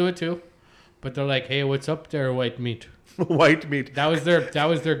white people do it too. But they're like, hey, what's up there, white meat? White meat. That was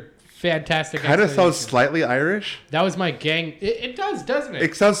their fantastic Kind of sounds explanation. slightly Irish. That was my gang. It does, doesn't it?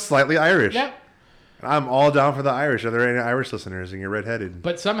 It sounds slightly Irish. Yeah. I'm all down for the Irish. Are there any Irish listeners and you're redheaded?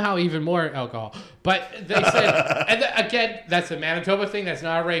 But somehow even more alcohol. But they said, and again, that's a Manitoba thing. That's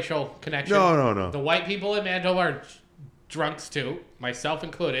not a racial connection. No. The white people in Manitoba are drunks too, myself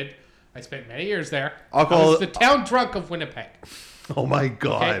included. I spent many years there. Alcohol- I was the town drunk of Winnipeg. Oh my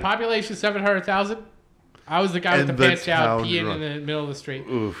God. Okay, population 700,000. I was the guy with And the the pants down, town peeing drunk. in the middle of the street.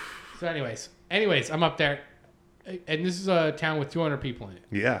 Oof. So anyways, I'm up there. And this is a town with 200 people in it.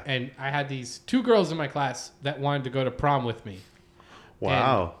 Yeah. And I had these 2 girls in my class that wanted to go to prom with me.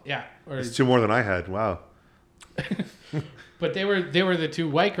 Wow. And, yeah. It's 2 more than I had. Wow. But they were the 2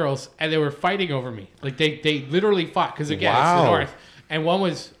 white girls, and they were fighting over me. Like they literally fought because again, it's Wow. the north. And one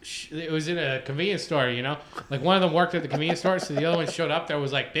was it was in a convenience store, you know. Like one of them worked at the convenience store, so the other one showed up there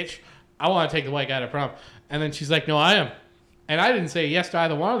was like, "Bitch, I want to take the white guy to prom." And then she's like, "No, I am." And I didn't say yes to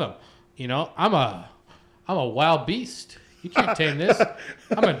either one of them. You know, I'm a wild beast. You can't tame this.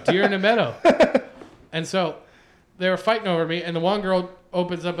 I'm a deer in the meadow. And so they were fighting over me, and the one girl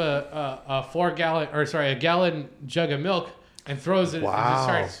opens up a gallon jug of milk and throws it. Wow. And just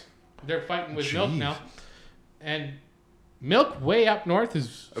starts, they're fighting with milk Jeez. now, and milk way up north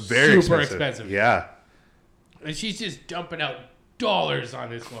is Very super expensive. expensive. Yeah. And she's just dumping out dollars on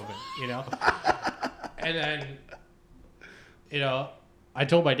this woman, you know. And then, you know, I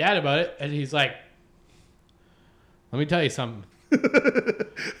told my dad about it, and he's like, "Let me tell you something.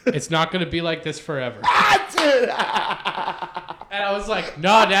 It's not going to be like this forever." And I was like,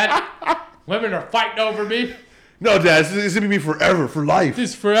 "No, Dad. Women are fighting over me. No, Dad, this is going to be me forever, for life.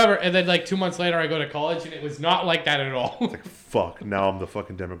 This is forever." And then, like 2 months later, I go to college, and it was not like that at all. Fuck. Now I'm the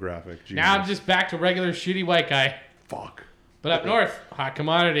fucking demographic. Jesus. Now I'm just back to regular shitty white guy. Fuck. But up north, hot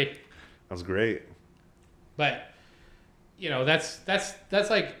commodity. That's great. But you know, that's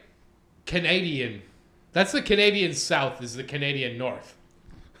like Canadian. That's the Canadian South is the Canadian North.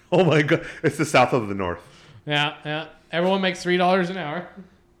 Oh my God. It's the south of the north. Yeah. Everyone makes $3 an hour.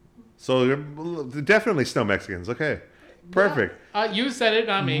 So definitely snow Mexicans. Okay. Perfect. You said it,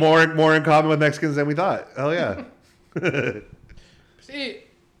 not me. More in common with Mexicans than we thought. Hell yeah. See,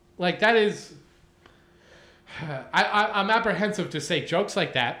 like that is. I'm apprehensive to say jokes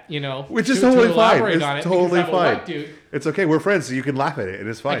like that, you know. Which is to totally fine. elaborate It's on it, totally because I'm a fine. white dude. It's okay. We're friends, so you can laugh at it, and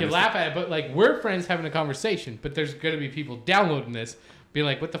it's fine. I can laugh at it, but like we're friends having a conversation. But there's gonna be people downloading this, being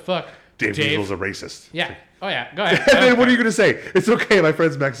like, "What the fuck, Dave Weasel's a racist. Yeah. Oh yeah. Go ahead. And then what are you going to say? It's okay, my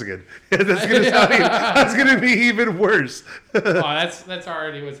friend's Mexican. That's going to be even worse. Oh, that's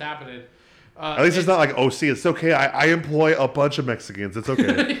already what's happening. At least it's not like OC. It's okay. I employ a bunch of Mexicans. It's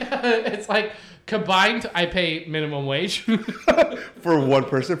okay. Yeah, it's like combined, I pay minimum wage. For one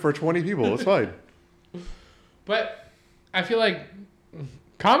person, for 20 people. It's fine. But I feel like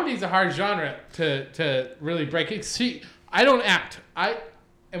comedy's a hard genre to really break it. See, I don't act. I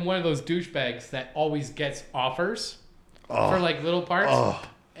am one of those douchebags that always gets offers for like little parts.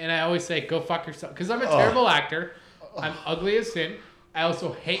 And I always say, go fuck yourself. Because I'm a terrible actor. I'm ugly as sin. I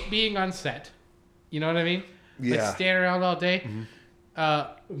also hate being on set. You know what I mean? Yeah. Like stand around all day.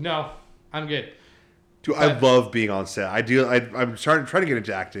 No, I'm good. Dude, I love being on set. I do. I'm trying to get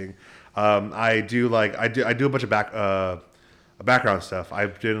into acting. I do a bunch of background stuff.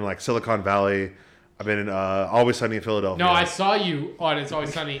 I've been in like Silicon Valley. I've been in Always Sunny in Philadelphia. No, I saw you on It's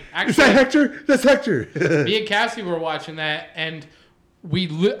Always Sunny. Is Actually, that Hector? That's Hector. me and Cassie were watching that, and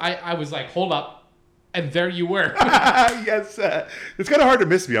I was like, hold up, and there you were. Yes. It's kind of hard to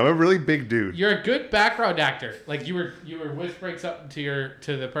miss me. I'm a really big dude. You're a good background actor. Like you were whispering something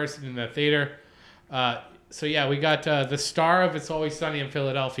to the person in the theater. So yeah, we got the star of It's Always Sunny in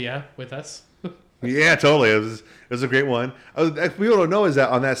Philadelphia with us. Yeah, totally. It was a great one. People don't know is that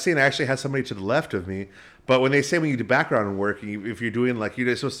on that scene, I actually had somebody to the left of me. But when they say when you do background work, if you're doing like,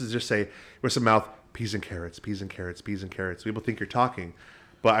 you're supposed to just say with some mouth, peas and carrots, peas and carrots, peas and carrots. People think you're talking.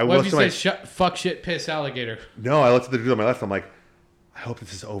 But What if you say fuck, shit, piss, alligator? No, I looked at the dude on my left. I'm like, I hope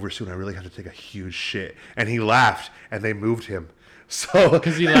this is over soon. I really have to take a huge shit. And he laughed, and they moved him. So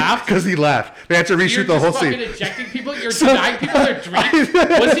Because he laughed? Because he laughed. They had to reshoot You're the whole just scene. fucking ejecting people? You're denying people their dreams?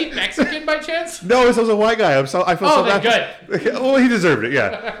 Was he Mexican by chance? No, this was a white guy. I feel so then bad. good. Well, he deserved it,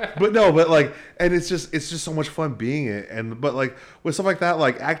 yeah. But like, and it's just so much fun being it. But like with stuff like that,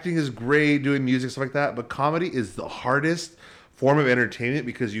 like acting is great, doing music, stuff like that. But comedy is the hardest form of entertainment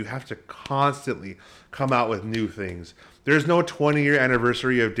because you have to constantly come out with new things. There's no 20-year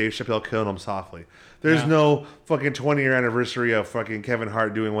anniversary of Dave Chappelle killing him softly. There's no fucking 20-year anniversary of fucking Kevin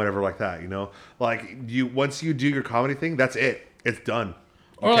Hart doing whatever like that, you know? Like, once you do your comedy thing, that's it. It's done.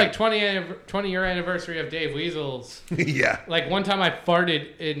 Or like 20-year anniversary of Dave Weasel's. Yeah. Like one time I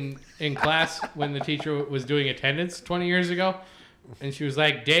farted in class when the teacher was doing attendance 20 years ago. And she was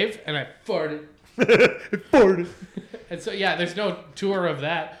like, Dave, and I farted. Farted. And so, yeah, there's no tour of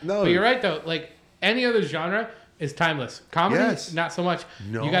that. No. But you're right, though. Like, any other genre is timeless. Comedy, Yes. not so much.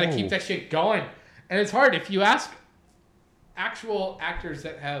 No. You got to keep that shit going. And it's hard. If you ask actual actors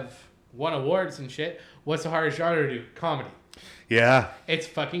that have won awards and shit, what's the hardest genre to do? Comedy. Yeah. It's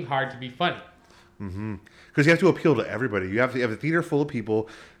fucking hard to be funny. Because you have to appeal to everybody. You have a theater full of people,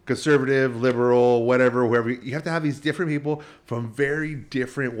 conservative, liberal, whatever, wherever. You have to have these different people from very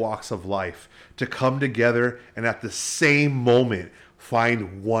different walks of life to come together and at the same moment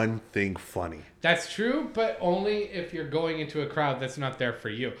find one thing funny. That's true, but only if you're going into a crowd that's not there for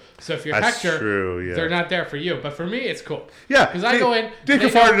you. So if you're That's Hector, true, yeah. they're not there for you. But for me, it's cool. Yeah. Because I go in. They can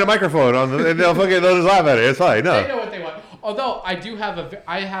they fart know- in a microphone and they'll just laugh at it. It's fine. They No. know what they want. Although I do have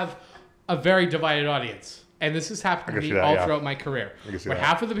I have a very divided audience, and this has happened to can me see that, all yeah. throughout my career. can see Where that.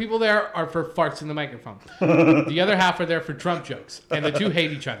 half of the people there are for farts in the microphone, the other half are there for Trump jokes, and the two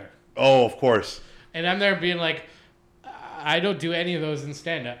hate each other. Oh, of course. And I'm there being like, I don't do any of those in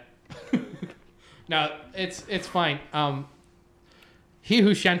stand up. No, it's fine. He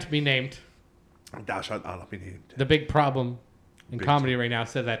who shan't be named, Thou shalt not be named. the big problem in comedy right now,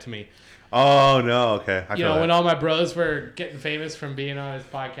 said that to me. Oh, no. Okay. I You feel know, that. when all my bros were getting famous from being on his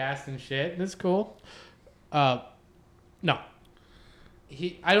podcast and shit, and it's cool. No,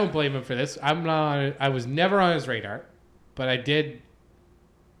 I don't blame him for this. I was never on his radar, but I did.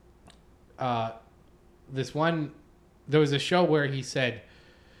 There was a show where he said,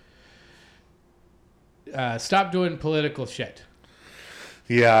 "Stop doing political shit."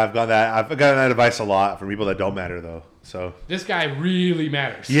 Yeah, I've gotten that advice a lot from people that don't matter, though. So This guy really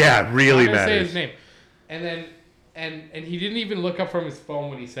matters. yeah, it really I'm gonna say matters. his name, and then and he didn't even look up from his phone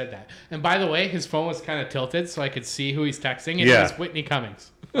when he said that. And by the way, his phone was kind of tilted, so I could see who he's texting, and Yeah. it was Whitney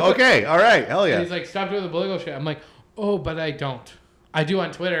Cummings. Okay, all right, hell And yeah. he's like, "Stop doing the political shit." I'm like, "Oh, but I don't. I do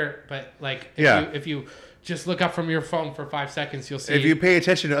on Twitter, but like, if you just look up from your phone for 5 seconds, you'll see If you pay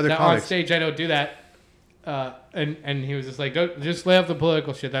attention to other that on comics, stage I don't do that." And he was just like, "Don't just lay off the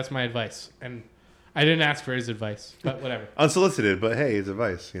political shit. That's my advice." And I didn't ask for his advice, but whatever. unsolicited, but hey, it's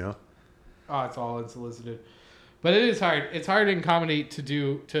advice, you know. Oh, it's all unsolicited. But it is hard. It's hard in comedy to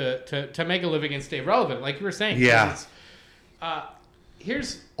do to make a living and stay relevant, like you were saying. Yeah.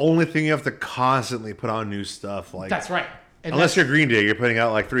 Here's Only thing you have to constantly put on new stuff, like that's right. And unless that's- you're Green Day, you're putting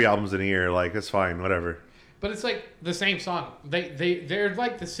out like 3 albums in a year, like that's fine, whatever. But it's like the same song. They're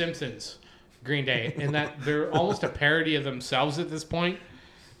like the Simpsons, Green Day, in that they're almost a parody of themselves at this point,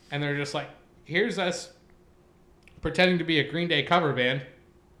 and they're just like, here's us pretending to be a Green Day cover band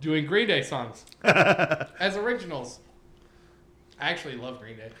doing Green Day songs as originals. I actually love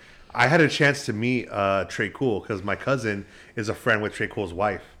Green Day. I had a chance to meet Trey Cool because my cousin is a friend with Trey Cool's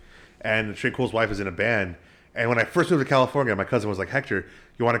wife, and Trey Cool's wife is in a band. And when I first moved to California, my cousin was like, "Hector,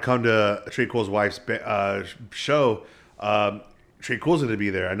 you want to come to Trey Cool's wife's show? Trey Cool's going to be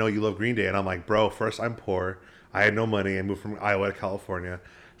there. I know you love Green Day." And I'm like, "Bro, first, I'm poor. I had no money. I moved from Iowa to California.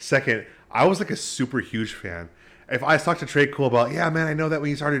 Second, I was like a super huge fan. If I talked to Trey Cool about, yeah, man, I know that when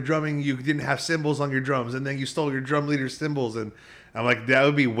you started drumming, you didn't have cymbals on your drums, and then you stole your drum leader's cymbals, and I'm like, that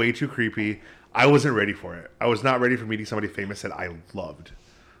would be way too creepy. I wasn't ready for it. I was not ready for meeting somebody famous that I loved,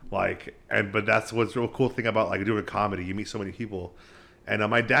 but that's what's the real cool thing about like doing a comedy. You meet so many people, and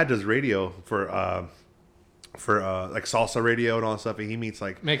my dad does radio for like salsa radio and all that stuff, and he meets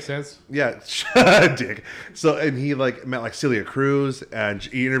like Makes sense. yeah, dick. So and he like met like Celia Cruz, and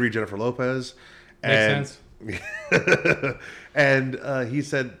he interviewed Jennifer Lopez. Makes sense. And he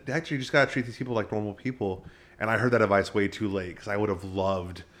said, actually, you just gotta treat these people like normal people. And I heard that advice way too late because I would have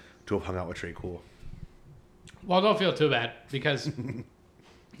loved to have hung out with Trey Cool. Well, don't feel too bad because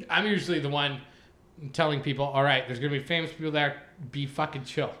I'm usually the one telling people, all right, there's going to be famous people there. Be fucking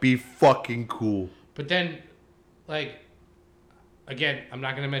chill. Be fucking cool. But then, like, again, I'm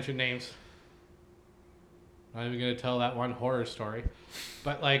not going to mention names. I'm not even going to tell that one horror story.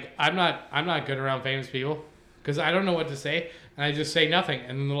 But, like, I'm not good around famous people because I don't know what to say. and I just say nothing,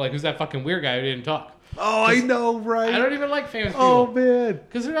 and then they're like, "Who's that fucking weird guy who didn't talk?" Oh, I know, right? I don't even like famous people. Oh man,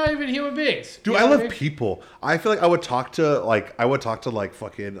 Because they're not even human beings. dude, You I know what love mean? people. I feel like I would talk to like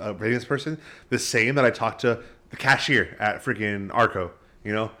fucking a famous person the same that I talk to the cashier at freaking Arco.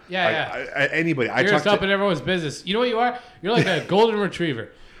 You know? Yeah, anybody. I You're talk just up to. in everyone's business. You know what you are? You're like a golden retriever.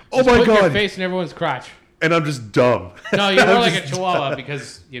 Oh Just my putting your God. face in everyone's crotch. And I'm just dumb. No, you're I'm more like a just chihuahua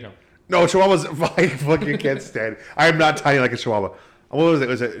because, you know. No, Chihuahuas, I fucking can't stand. I am not tiny like a Chihuahua. What was it?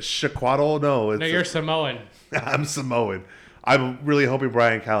 Was it Shaquaddle? No, No, you're Samoan. I'm Samoan. I'm really hoping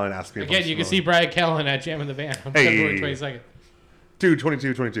Brian Callen asks me. Again, you can see Brian Callen at Jam in the Van on Hey. February 22nd. Dude,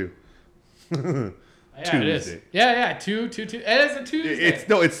 22. Yeah, it is. Tuesday. Yeah, 2. It is a Tuesday.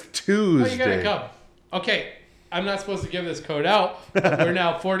 It's Tuesday. Oh, you gotta come. Okay, I'm not supposed to give this code out, but we're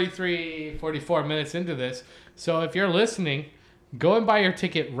now 44 minutes into this. So if you're listening, go and buy your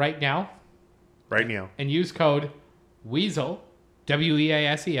ticket right now Right now. and use code WEASEL,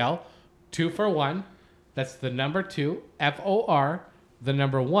 WEASEL, 2 for 1. That's the number 2, FOR, the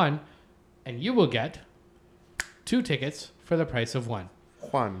number 1, and you will get 2 tickets for the price of 1.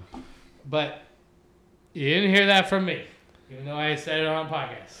 Juan. But you didn't hear that from me, even though I said it on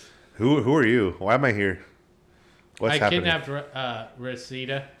podcast. Who are you? Why am I here? What's I happening? kidnapped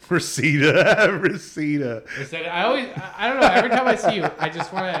Reseda. Reseda. I don't know. Every time I see you, I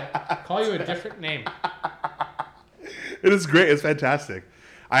just want to call you a different name. It is great. It's fantastic.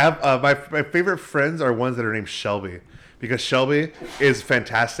 I have my favorite friends are ones that are named Shelby because Shelby is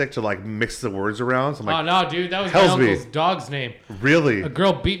fantastic to like mix the words around. So I'm like, Oh no, dude, that was Hellsby. my uncle's dog's name. really? A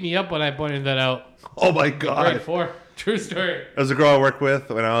girl beat me up when I pointed that out. Oh my Grade god! 4. True story. There was a girl I worked with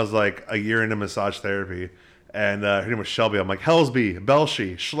when I was like a year into massage therapy, and her name was Shelby. I'm like Hellsby,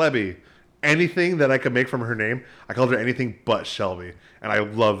 Belshi, Schlebby, anything that I could make from her name. I called her anything but Shelby, and I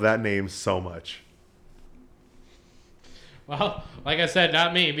love that name so much. Well, like I said,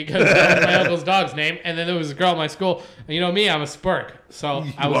 not me, because that was my uncle's dog's name. And then there was a girl at my school. And you know me, I'm a spark. So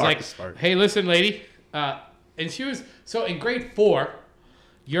I You was are like, a spark. hey, listen, lady. And she was, so in grade 4,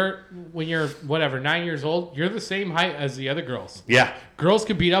 when you're, whatever, 9 years old, you're the same height as the other girls. Yeah. Girls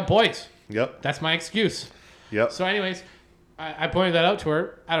can beat up boys. Yep. That's my excuse. Yep. So anyways, I pointed that out to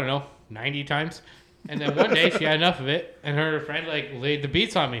her, I don't know, 90 times. And then one day she had enough of it, and her friend like laid the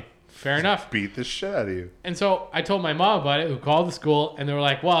beats on me. Fair enough. Beat the shit out of you. And so I told my mom about it, who called the school, and they were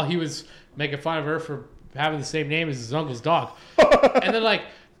like, well, he was making fun of her for having the same name as his uncle's dog. And then, like,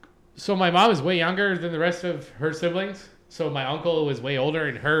 so my mom is way younger than the rest of her siblings. So my uncle was way older,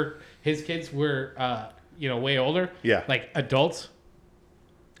 and his kids were, way older. Yeah. Like adults.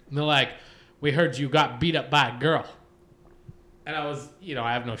 And they're like, we heard you got beat up by a girl. And I was,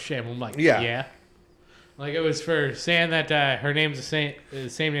 I have no shame. I'm like, yeah. Like, it was for saying that her name's the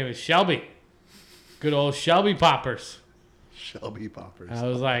same name as Shelby. Good old Shelby Poppers. Shelby Poppers. And I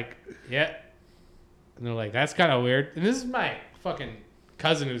was like, yeah. And they're like, that's kind of weird. And this is my fucking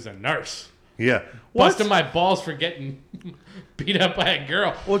cousin who's a nurse. Yeah. Busting my balls for getting beat up by a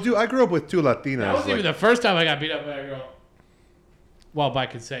girl. Well, dude, I grew up with two Latinas. That wasn't even the first time I got beat up by a girl. Well, by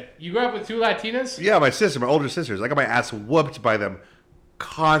consent. You grew up with 2 Latinas? Yeah, my older sisters. I got my ass whooped by them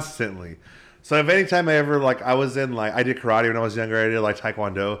constantly. So if anytime I ever I was in I did karate when I was younger, I did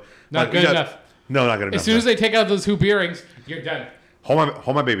taekwondo. Not good enough. No, not good enough. As soon as they take out those hoop earrings, you're done.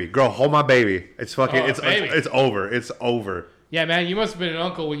 Hold my baby, girl, hold my baby. It's fucking, Baby. it's over. It's over. Yeah, man, you must have been an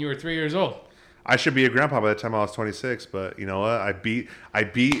uncle when you were 3 years old. I should be a grandpa by the time I was 26, but you know what? I beat.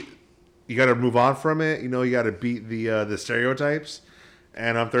 You got to move on from it. You got to beat the stereotypes.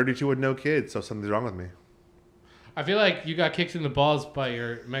 And I'm 32 with no kids, so something's wrong with me. I feel like you got kicked in the balls by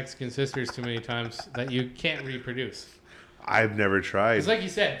your Mexican sisters too many times that you can't reproduce. I've never tried. It's like you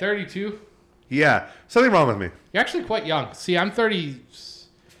said, 32. Yeah, something wrong with me. You're actually quite young. See, I'm 30.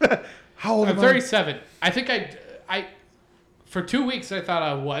 How old I'm am I? 37. I think I for 2 weeks I thought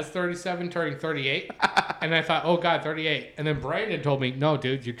I was 37, turning 38, and I thought, oh god, 38. And then Brandon told me, no,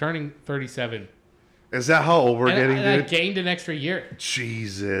 dude, you're turning 37. Is that how old we're getting, and I dude? gained an extra year.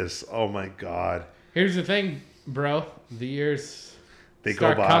 Jesus. Oh my God. Here's the thing, bro. The years They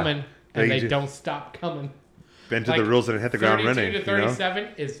start go by. coming, and They they do. don't stop coming. Bend to the rules and hit the ground 32 running. to 37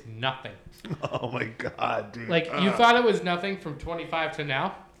 is nothing. Oh my God, dude. Like, you thought it was nothing from 25 to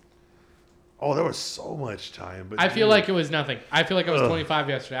now? Oh, there was so much time. But I feel dude. like it was nothing. I feel like I was Ugh. 25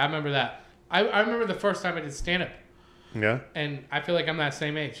 yesterday. I remember that. I remember the first time I did stand-up, Yeah. and I feel like I'm that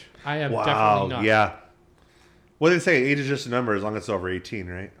same age. I am Wow. definitely not. Yeah. What did they say? Age is just a number as long as it's over 18,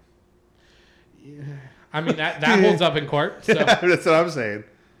 right? I mean, that holds up in court. So, That's what I'm saying.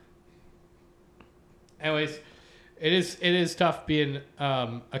 anyways, it is tough being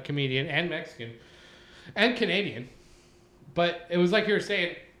a comedian and Mexican and Canadian. But it was like you were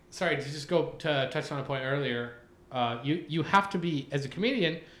saying. Sorry to just go to touch on a point earlier. You have to be, as a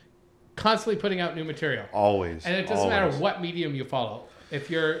comedian, constantly putting out new material. Always. And it doesn't matter what medium you follow. If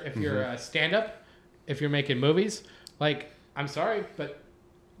you're a stand-up, if you're making movies, like, I'm sorry, but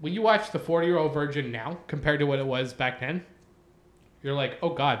when you watch The 40-Year-Old Virgin now compared to what it was back then, you're like, oh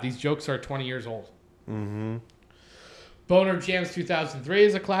God, these jokes are 20 years old. Mm-hmm. Boner Jams 2003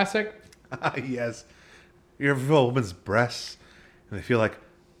 is a classic. Yes. You ever feel a woman's breasts and they feel like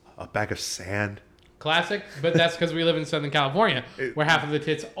a bag of sand? Classic, but that's because we live in Southern California, where half of the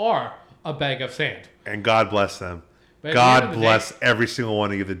tits are a bag of sand. And God bless them. But God bless every single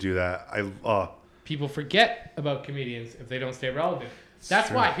one of you that do that. People forget about comedians if they don't stay relevant. That's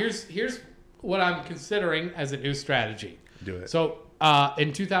true. why. Here's what I'm considering as a new strategy. Do it. So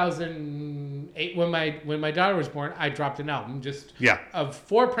in 2008, when my daughter was born, I dropped an album of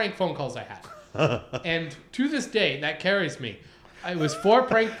 4 prank phone calls I had, and to this day that carries me. It was 4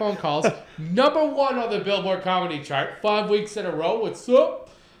 prank phone calls, number 1 on the Billboard comedy chart, 5 weeks in a row. What's up?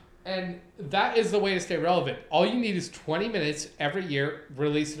 And that is the way to stay relevant. All you need is 20 minutes every year.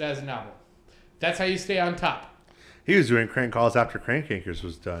 Release it as an album. That's how you stay on top. He was doing crank calls after Crank Yankers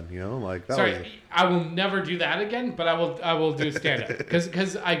was done. You know, like that. Sorry, I will never do that again. But I will do stand up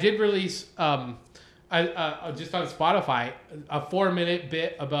because I did release just on Spotify a 4-minute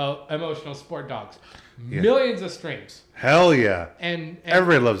bit about emotional sport dogs. Yeah. Millions of streams. Hell yeah. And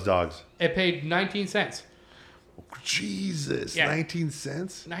everybody loves dogs. It paid 19 cents. Jesus, yeah. 19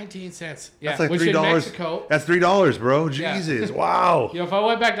 cents? 19 cents. Yeah, that's like which $3. In Mexico, that's $3, bro. Jesus, yeah. Wow. You know, if I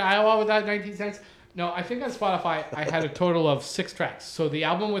went back to Iowa with that 19 cents, no, I think on Spotify I had a total of 6 tracks. So the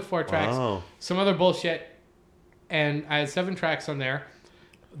album with 4 tracks, some other bullshit, and I had 7 tracks on there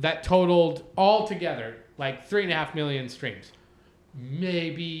that totaled all together like 3.5 million streams.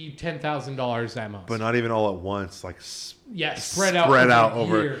 Maybe $10,000 at most. But not even all at once, like spread out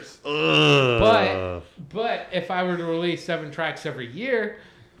over years. But if I were to release 7 tracks every year,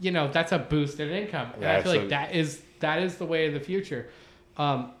 you know, that's a boost in income. And I feel like that is the way of the future,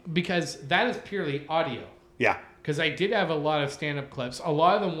 because that is purely audio. Yeah. Because I did have a lot of stand-up clips. A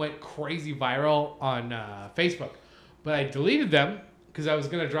lot of them went crazy viral on Facebook, but I deleted them because I was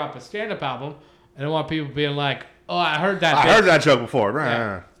going to drop a stand-up album, and I want people being like, oh, I heard that. I heard that joke before.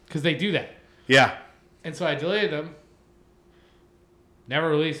 Because they do that. Yeah. And so I deleted them. Never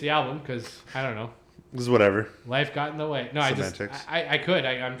released the album because, I don't know. This is whatever. Life got in the way. No, Semantics. I could.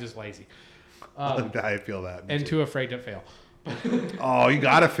 I'm just lazy. I feel that. And too afraid to fail. Oh, you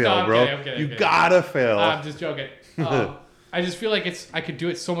gotta fail, no, bro. I'm kidding, you gotta fail. I'm just joking. I just feel like I could do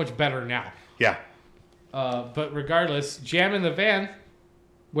it so much better now. Yeah. But regardless, Jam in the Van,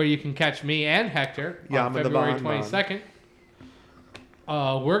 where you can catch me and Hector on February 22nd.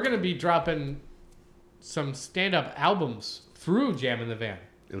 We're going to be dropping some stand-up albums through Jam in the Van.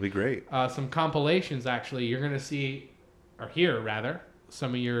 It'll be great. Some compilations, actually. You're going to see, or hear, rather,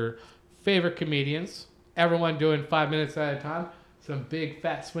 some of your favorite comedians. Everyone doing 5 minutes at a time. Some big,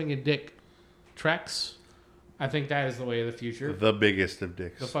 fat, swinging dick treks. I think that is the way of the future. The biggest of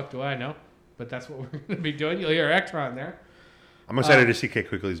dicks. The fuck do I know? But that's what we're going to be doing. You'll hear Hector on there. I'm excited to see Kate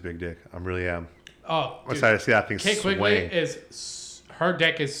Quigley's big dick. I really am. Oh, I'm excited to see that thing Kate swing. Quigley is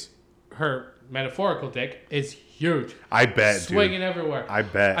her metaphorical dick is huge. I bet, swinging everywhere. I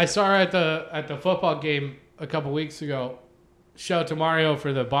bet. I saw her at the football game a couple weeks ago. Shout out to Mario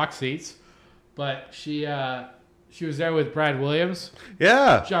for the box seats, but she was there with Brad Williams.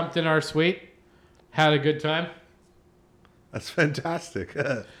 Yeah, jumped in our suite, had a good time. That's fantastic.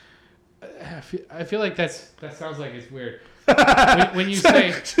 I feel like that sounds like it's weird. When you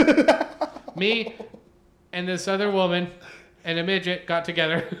say me and this other woman and a midget got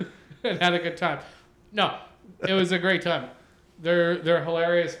together and had a good time. No, it was a great time. They're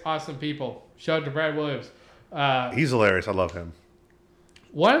hilarious, awesome people. Shout out to Brad Williams. He's hilarious. I love him.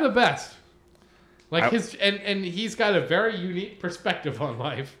 One of the best. And he's got a very unique perspective on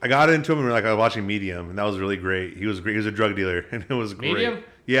life. I got into him and I was watching Medium, and that was really great. He was great. He was a drug dealer, and it was great. Medium?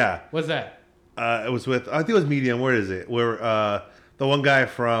 Yeah. What's that? It was with, I think it was Medium. Where is it? Where the one guy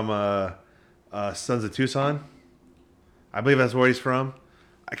from Sons of Tucson. I believe that's where he's from.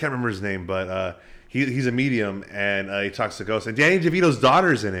 I can't remember his name, but he's a medium, and he talks to ghosts. And Danny DeVito's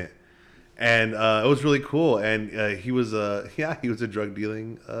daughter's in it, and it was really cool. And he was a drug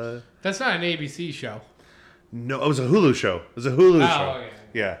dealing. That's not an ABC show. No, it was a Hulu show. It was a Hulu show. Okay.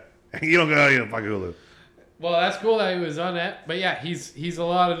 Yeah, you don't fuck Hulu. Well, that's cool that he was on that. But yeah, he's a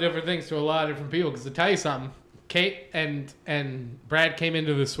lot of different things to a lot of different people. Because to tell you something, Kate and Brad came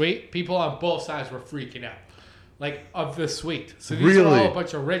into the suite. People on both sides were freaking out. like of the suite. So these are Really? all a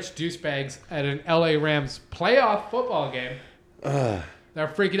bunch of rich douchebags at an LA Rams playoff football game. They're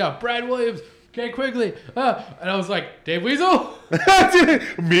freaking out. Brad Williams, Kate Quigley. And I was like, Dave Weasel?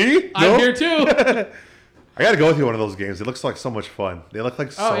 Me? I'm No? here too. I gotta go through one of those games. It looks like so much fun. They look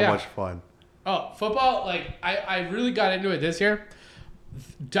like so yeah. much fun. Oh, football, like, I really got into it this year.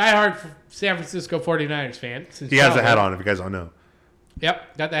 Diehard San Francisco 49ers fan. He has a hat on, if you guys don't know.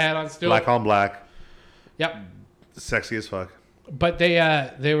 Yep, got the hat on still. Black on black. Yep. Sexy as fuck. But they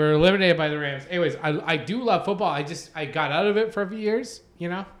were eliminated by the Rams. Anyways, I do love football. I got out of it for a few years,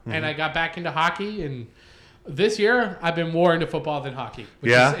 and I got back into hockey. And this year, I've been more into football than hockey,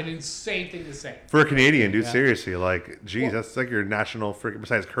 which Yeah? is an insane thing to say. For a Canadian, dude, Yeah. seriously. Like, geez, that's like your national freaking,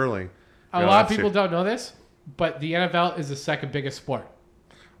 besides curling. A lot of people don't know this, but the NFL is the second biggest sport.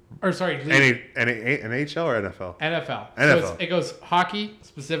 Or sorry, league. NHL or NFL? NFL. NFL. So it goes hockey,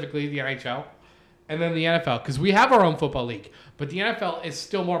 specifically the NHL, and then the NFL. Because we have our own football league, but the NFL is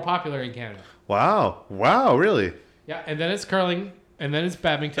still more popular in Canada. Wow. Wow, really? Yeah, and then it's curling, and then it's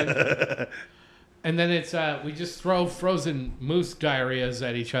badminton, and then it's we just throw frozen moose diarrheas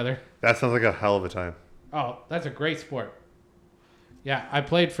at each other. That sounds like a hell of a time. Oh, that's a great sport. Yeah, I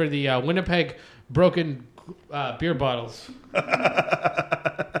played for the Winnipeg Broken Beer Bottles. All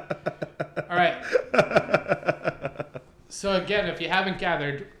right. So again, if you haven't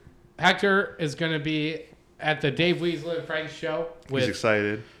gathered, Hector is going to be at the Dave Weasel and Friends show He's with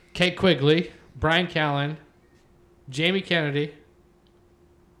excited. Kate Quigley, Brian Callen, Jamie Kennedy,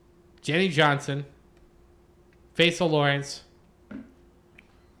 Jenny Johnson, Faisal Lawrence,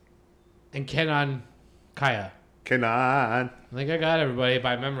 and Kenan Kaya. Kenan. I think I got everybody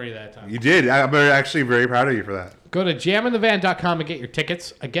by memory that time. You did. I'm actually very proud of you for that. Go to jaminthevan.com and get your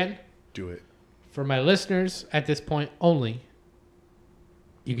tickets. Again, Do it. for my listeners at this point only,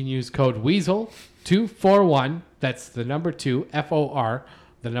 you can use code WEASEL241. That's the number 2, FOR,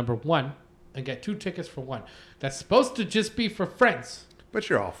 the number 1, and get 2 tickets for 1. That's supposed to just be for friends, But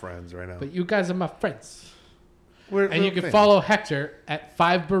you're all friends right now. but you guys are my friends. We're And you can follow Hector at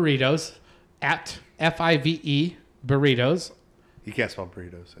 5 Burritos, at FIVE Burritos, You can't spell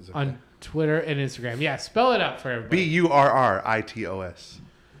burritos. It's okay. on Twitter and Instagram. Yeah, spell it out for everybody. BURRITOS.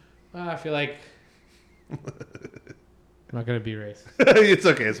 Well, I feel like I'm not going to be racist. It's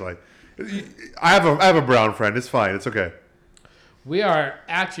okay. It's fine. I have a brown friend. It's fine. It's okay. We are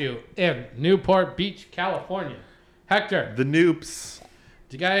at you in Newport Beach, California. Hector, The Noops.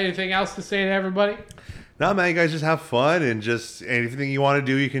 do you got anything else to say to everybody? No, man. You guys just have fun and just anything you want to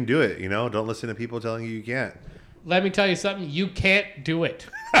do, you can do it. Don't listen to people telling you can't. Let me tell you something. You can't do it.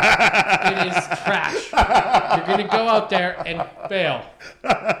 It is trash. You're going to go out there and fail.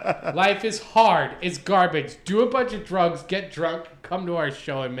 Life is hard. It's garbage. Do a bunch of drugs, get drunk, come to our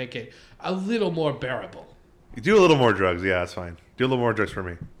show and make it a little more bearable. You do a little more drugs. Yeah, that's fine. Do a little more drugs for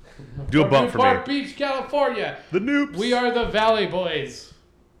me. Do a bump for Newport me. Beach, California. The Noops. We are the Valley Boys.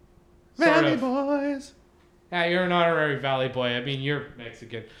 Sort Valley of. Boys. Yeah, you're an honorary Valley Boy. I mean, you're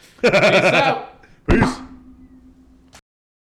Mexican. Peace out. Peace.